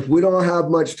 TATONKA, if we don't have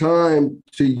much time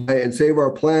to and save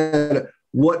our planet,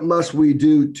 what must we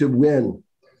do to win?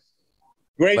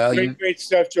 Great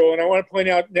stuff, Joel. And I want to point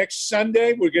out next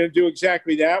Sunday, we're going to do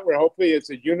exactly that. Where hopefully it's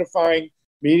a unifying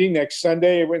meeting next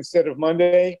Sunday instead of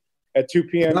Monday at 2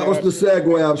 p.m. That was the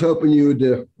segue I was hoping you would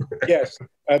do. Yes,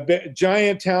 a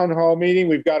giant town hall meeting.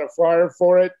 We've got a flyer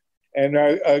for it and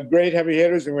great heavy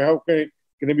hitters. And we hope we're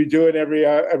going to be doing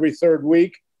every third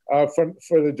week for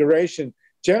the duration.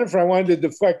 Jennifer, I wanted to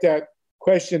deflect that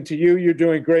question to you. You're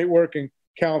doing great work in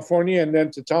California and then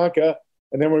TATONKA.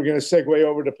 And then we're going to segue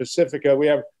over to Pacifica. We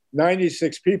have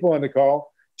 96 people on the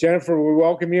call. Jennifer, we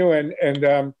welcome you. And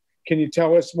can you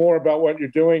tell us more about what you're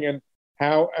doing and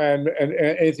how and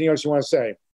anything else you want to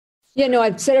say? Yeah, no,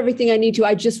 I've said everything I need to.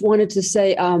 I just wanted to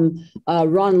say,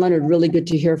 Ron Leonard, really good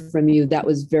to hear from you. That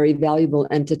was very valuable.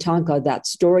 And TATONKA, that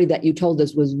story that you told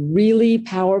us was really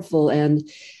powerful. And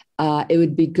it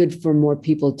would be good for more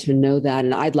people to know that.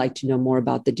 And I'd like to know more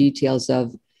about the details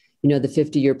of the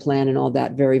 50-year plan and all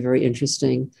that. Very, very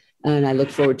interesting. And I look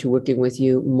forward to working with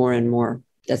you more and more.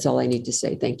 That's all I need to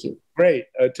say. Thank you. Great.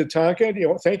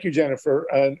 TATONKA, thank you, Jennifer.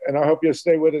 And I hope you'll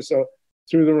stay with us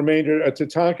through the remainder of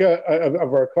TATONKA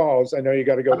of our calls. I know you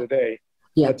got to go today.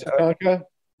 Yeah. TATONKA?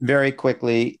 Very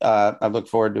quickly, I look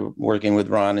forward to working with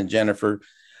Ron and Jennifer.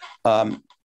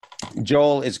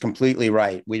 Joel is completely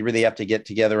right. We really have to get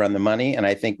together on the money, and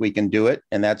I think we can do it.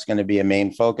 And that's going to be a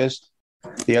main focus.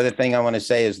 The other thing I want to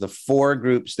say is the 4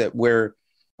 groups that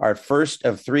our first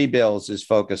of 3 bills is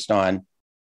focused on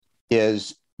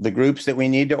is the groups that we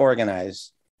need to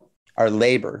organize are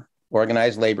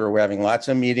organized labor. We're having lots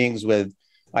of meetings with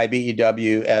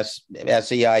IBEW,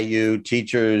 SEIU,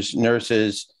 teachers,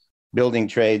 nurses, building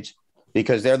trades,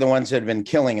 because they're the ones that have been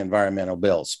killing environmental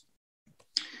bills.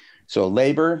 So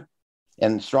labor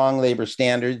and strong labor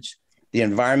standards, the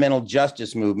environmental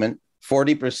justice movement,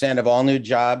 40% of all new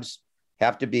jobs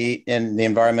have to be in the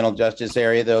environmental justice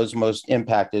area, those most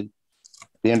impacted,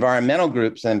 the environmental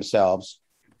groups themselves,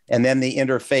 and then the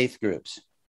interfaith groups.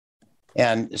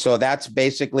 And so that's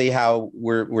basically how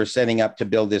we're setting up to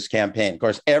build this campaign. Of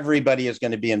course, everybody is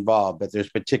going to be involved, but there's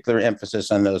particular emphasis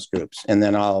on those groups. And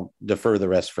then I'll defer the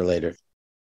rest for later.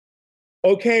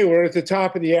 Okay, we're at the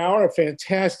top of the hour. A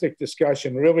fantastic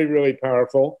discussion, really, really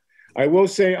powerful. I will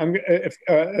say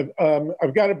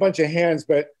I've got a bunch of hands,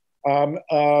 but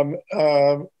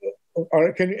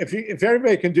if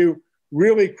everybody can do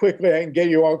really quickly, I can get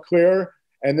you all clear,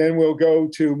 and then we'll go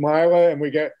to MYLA,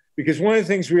 and because one of the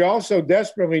things we also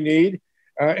desperately need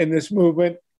in this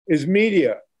movement is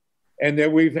media, and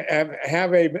that we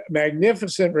have a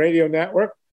magnificent radio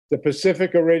network, the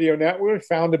Pacifica Radio Network,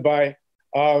 founded by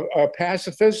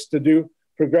pacifists to do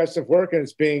progressive work, and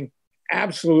it's being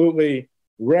absolutely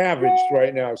ravaged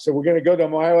right now. So we're going to go to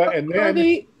MYLA, and then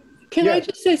Harvey, can I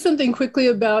just say something quickly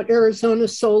about Arizona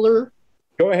solar?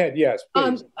 Go ahead. Yes,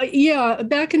 please. Yeah,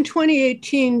 back in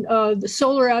 2018, the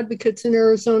solar advocates in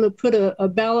Arizona put a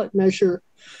ballot measure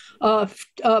up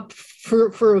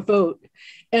for a vote.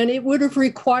 And it would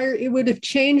have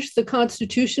changed the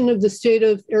constitution of the state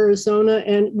of Arizona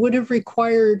and would have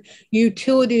required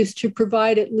utilities to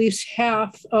provide at least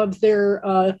half of their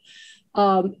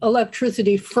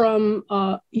electricity from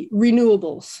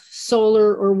renewables,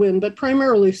 solar or wind, but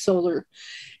primarily solar.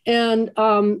 And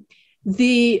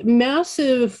the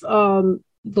massive,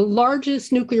 the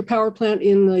largest nuclear power plant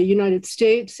in the United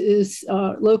States is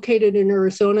located in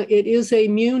Arizona. It is a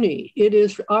muni. It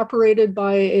is operated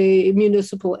by a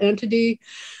municipal entity.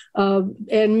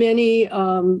 And many,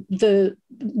 the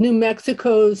New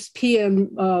Mexico's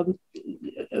PNB,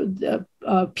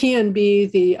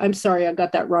 I'm sorry, I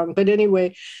got that wrong. But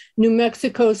anyway, New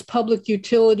Mexico's public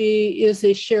utility is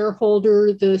a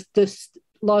shareholder. The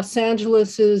Los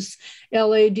Angeles's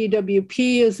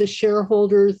LADWP is a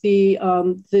shareholder.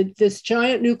 This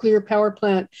giant nuclear power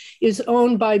plant is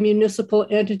owned by municipal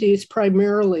entities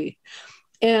primarily.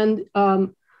 And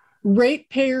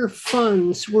ratepayer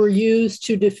funds were used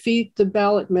to defeat the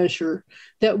ballot measure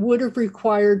that would have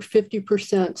required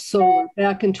 50% solar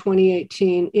back in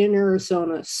 2018 in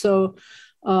Arizona. So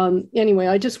anyway,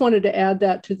 I just wanted to add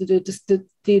that to the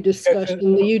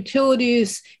discussion. The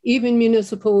utilities, even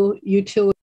municipal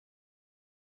utilities.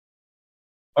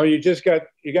 Oh, you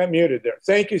got muted there.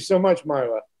 Thank you so much,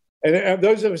 MYLA. And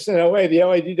those of us in LA, the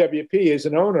LADWP is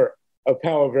an owner of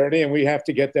Palo Verde, and we have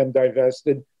to get them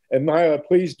divested. And MYLA,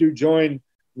 please do join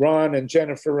Ron and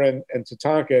Jennifer and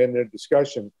TATONKA in their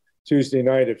discussion Tuesday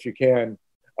night if you can.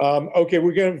 Okay,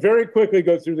 we're going to very quickly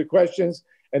go through the questions,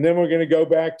 and then we're going to go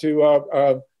back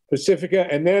to Pacifica,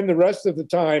 and then the rest of the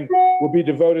time will be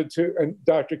devoted to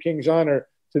Dr. King's honor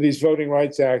to these voting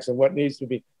rights acts and what needs to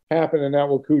be happen, and that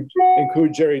will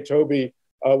include Jerry Toby.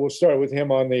 We'll start with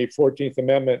him on the 14th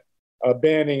Amendment,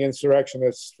 banning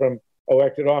insurrectionists from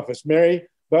elected office. Mary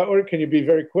Butler, can you be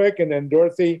very quick? And then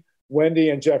Dorothy, Wendy,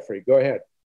 and Jeffrey. Go ahead.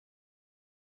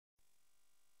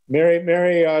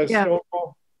 Mary. Yeah.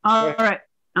 All right.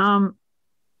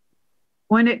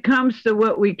 When it comes to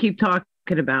what we keep talking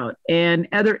about and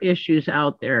other issues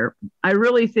out there, I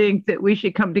really think that we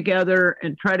should come together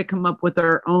and try to come up with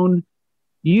our own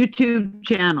YouTube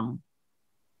channel,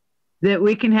 that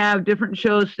we can have different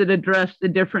shows that address the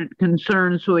different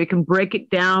concerns so we can break it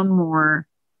down more,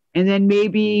 and then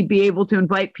maybe be able to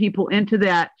invite people into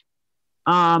that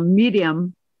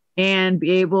medium and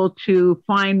be able to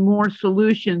find more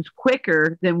solutions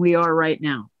quicker than we are right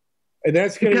now. And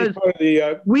that's going to be part of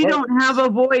the... we don't have a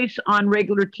voice on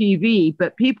regular TV,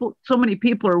 but so many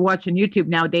people are watching YouTube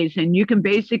nowadays, and you can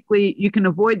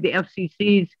avoid the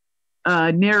FCC's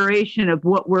narration of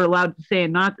what we're allowed to say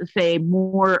and not to say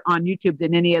more on YouTube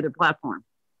than any other platform.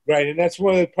 Right, and that's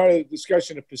part of the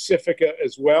discussion of Pacifica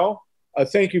as well.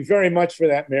 Thank you very much for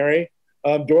that, Mary.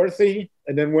 Dorothy,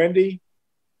 and then Wendy.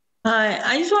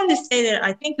 I just wanted to say that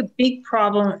I think the big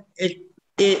problem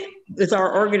with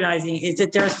our organizing is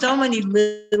that there are so many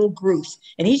little groups,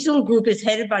 and each little group is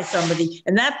headed by somebody,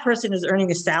 and that person is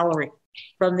earning a salary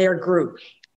from their group.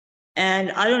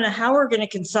 And I don't know how we're going to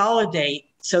consolidate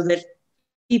so that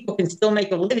people can still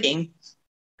make a living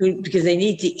because they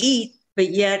need to eat, but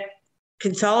yet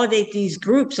consolidate these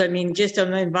groups. I mean, just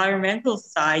on the environmental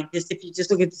side, if you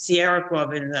just look at the Sierra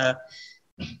Club and the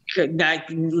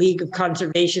League of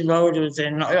Conservation Voters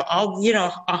and all,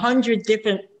 100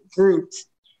 different groups,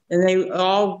 and they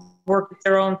all work with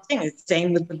their own thing. It's the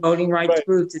same with the voting rights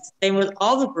groups. It's the same with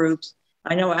all the groups.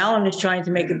 I know Alan is trying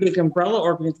to make a big umbrella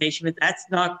organization, but that's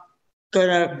not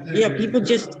gonna, people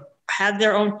just have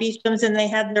their own fiefdoms and they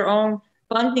have their own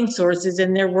funding sources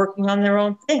and they're working on their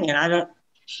own thing. And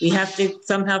we have to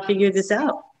somehow figure this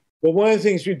out. Well, one of the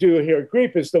things we do here at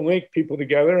GREEP is to link people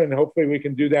together, and hopefully we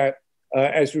can do that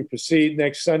as we proceed.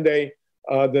 Next Sunday,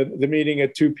 the meeting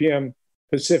at 2 p.m.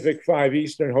 Pacific, 5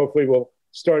 Eastern. Hopefully we'll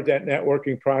start that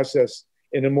networking process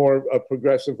in a more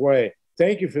progressive way.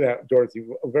 Thank you for that, Dorothy.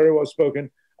 Very well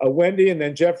spoken. Wendy, and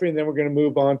then Jeffrey, and then we're going to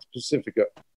move on to Pacifica.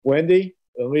 Wendy,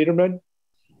 LIEDERMAN.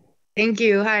 Thank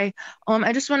you. Hi.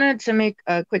 I just wanted to make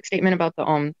a quick statement about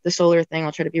the solar thing.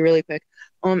 I'll try to be really quick.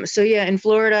 So yeah, in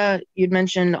Florida, you'd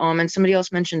mentioned, and somebody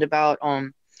else mentioned about,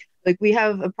 like we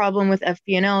have a problem with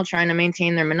FP&L trying to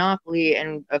maintain their monopoly.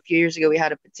 And a few years ago, we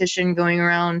had a petition going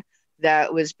around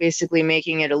that was basically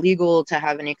making it illegal to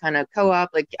have any kind of co-op.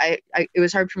 Like it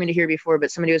was hard for me to hear before,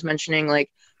 but somebody was mentioning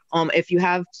like, if you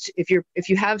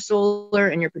have solar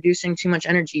and you're producing too much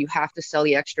energy, you have to sell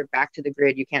the extra back to the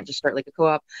grid. You can't just start like a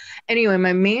co-op. Anyway,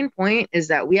 my main point is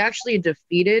that we actually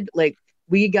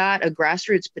we got a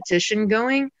grassroots petition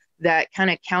going that kind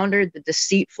of countered the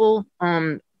deceitful,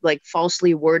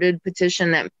 falsely worded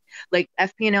petition that like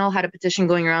FP&L had a petition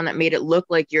going around that made it look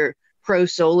like you're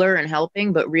pro-solar and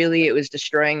helping, but really it was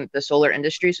destroying the solar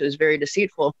industry. So it was very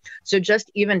deceitful. So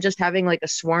just having like a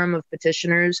swarm of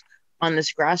petitioners on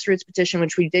this grassroots petition,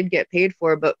 which we did get paid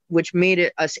for, but which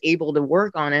made us able to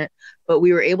work on it, but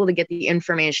we were able to get the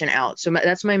information out. So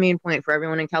that's my main point for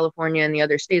everyone in California and the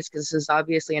other states, because this is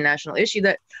obviously a national issue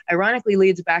that ironically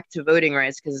leads back to voting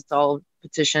rights, because it's all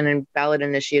petition and ballot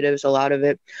initiatives, a lot of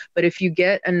it. But if you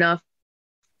get enough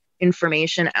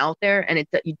information out there, and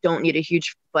you don't need a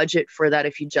huge budget for that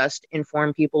if you just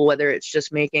inform people, whether it's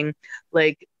just making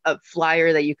like a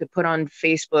flyer that you could put on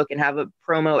Facebook and have a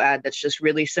promo ad that's just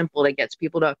really simple that gets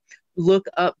people to look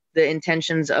up the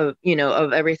intentions of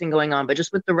everything going on. But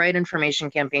just with the right information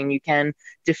campaign, you can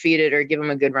defeat it or give them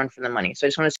a good run for the money. So I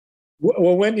just want to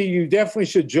Well, Wendy, you definitely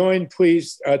should join,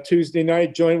 please, Tuesday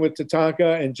night. Join with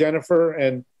Tatonka and Jennifer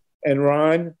and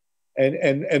Ron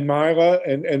and MYLA,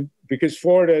 and because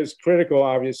Florida is critical,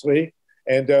 obviously,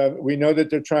 and we know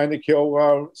that they're trying to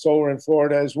kill solar in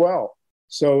Florida as well.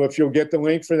 So if you'll get the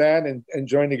link for that and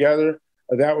join together,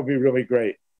 that would be really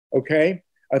great. Okay,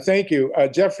 thank you,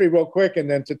 Jeffrey. Real quick, and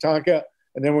then Tatonka,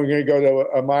 and then we're going to go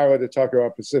to MYLA to talk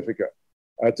about Pacifica.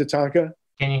 Tatonka,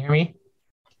 can you hear me?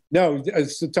 No,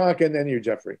 it's Tatonka, and then you,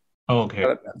 Jeffrey. Oh,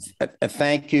 okay.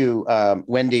 Thank you,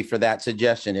 Wendy, for that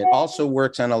suggestion. It also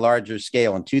works on a larger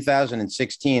scale. In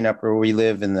 2016, up where we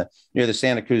live near the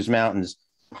Santa Cruz Mountains,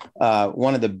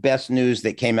 one of the best news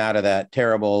that came out of that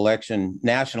terrible election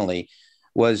nationally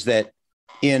was that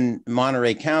in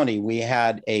Monterey County, we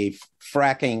had a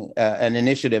an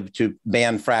initiative to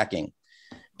ban fracking.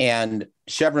 And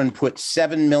Chevron put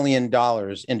 $7 million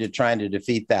into trying to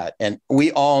defeat that. And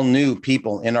we all knew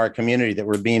people in our community that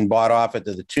were being bought off at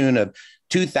the tune of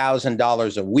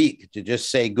 $2,000 a week to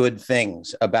just say good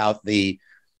things about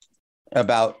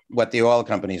what the oil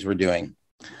companies were doing,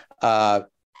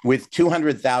 with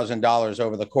 $200,000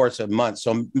 over the course of months.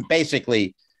 So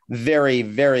basically very,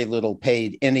 very little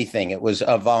paid anything. It was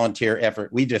a volunteer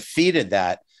effort. We defeated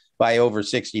that by over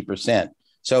 60%.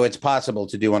 So it's possible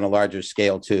to do on a larger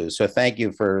scale too. So thank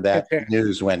you for that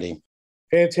news, Wendy.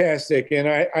 Fantastic. And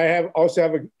I also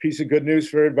have a piece of good news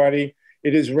for everybody.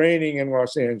 It is raining in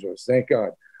Los Angeles. Thank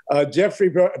God. Jeffrey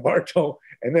Bartow,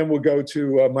 and then we'll go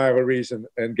to MYLA RESON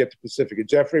and get to Pacifica.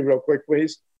 Jeffrey, real quick,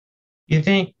 please. You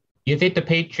think the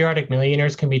patriotic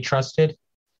millionaires can be trusted?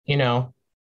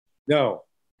 No,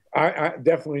 I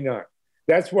definitely not.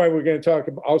 That's why we're going to talk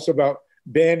also about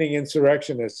banning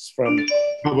insurrectionists from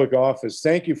public office.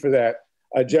 Thank you for that,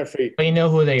 Jeffrey. But you know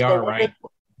who they are, right?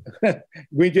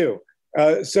 We do.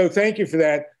 So thank you for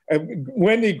that.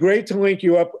 Wendy, great to link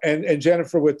you up, and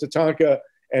Jennifer with Tatonka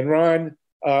and Ron.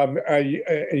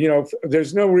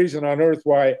 There's no reason on earth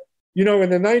why, in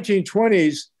the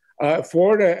 1920s,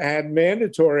 Florida had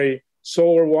mandatory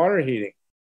solar water heating.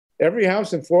 Every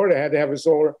house in Florida had to have a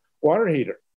solar water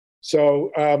heater.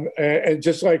 So, and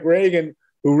just like Reagan,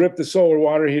 who ripped the solar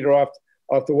water heater off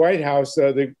the White House,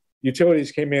 the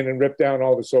utilities came in and ripped down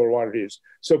all the solar water heaters.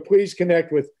 So please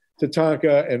connect with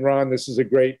Tatonka and Ron. This is a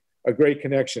great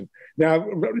connection. Now,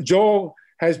 Joel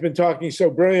has been talking so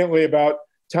brilliantly about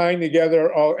tying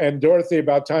together, and Dorothy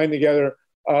about tying together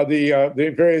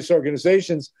the various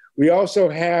organizations. We also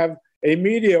have a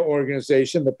media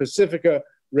organization, the Pacifica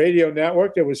Radio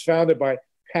Network, that was founded by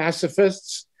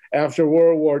pacifists after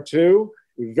World War II.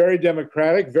 Very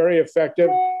democratic, very effective,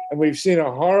 and we've seen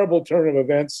a horrible turn of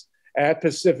events at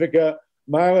Pacifica.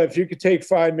 MYLA, if you could take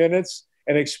 5 minutes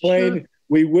and explain. Sure.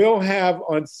 We will have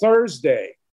on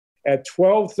Thursday at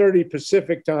 12:30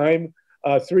 Pacific time,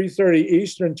 3:30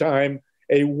 Eastern time,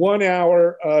 a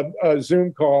 1-hour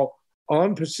Zoom call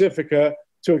on Pacifica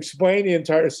to explain the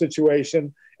entire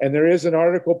situation. And there is an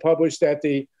article published at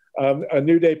the A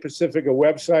New Day Pacifica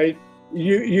website.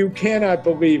 You cannot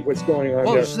believe what's going on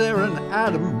there. Was there an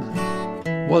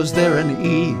Adam? Was there an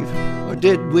Eve? Or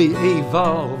did we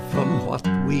evolve from what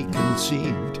we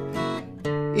conceived?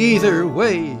 Either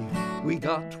way, we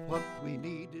got what we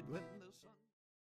need.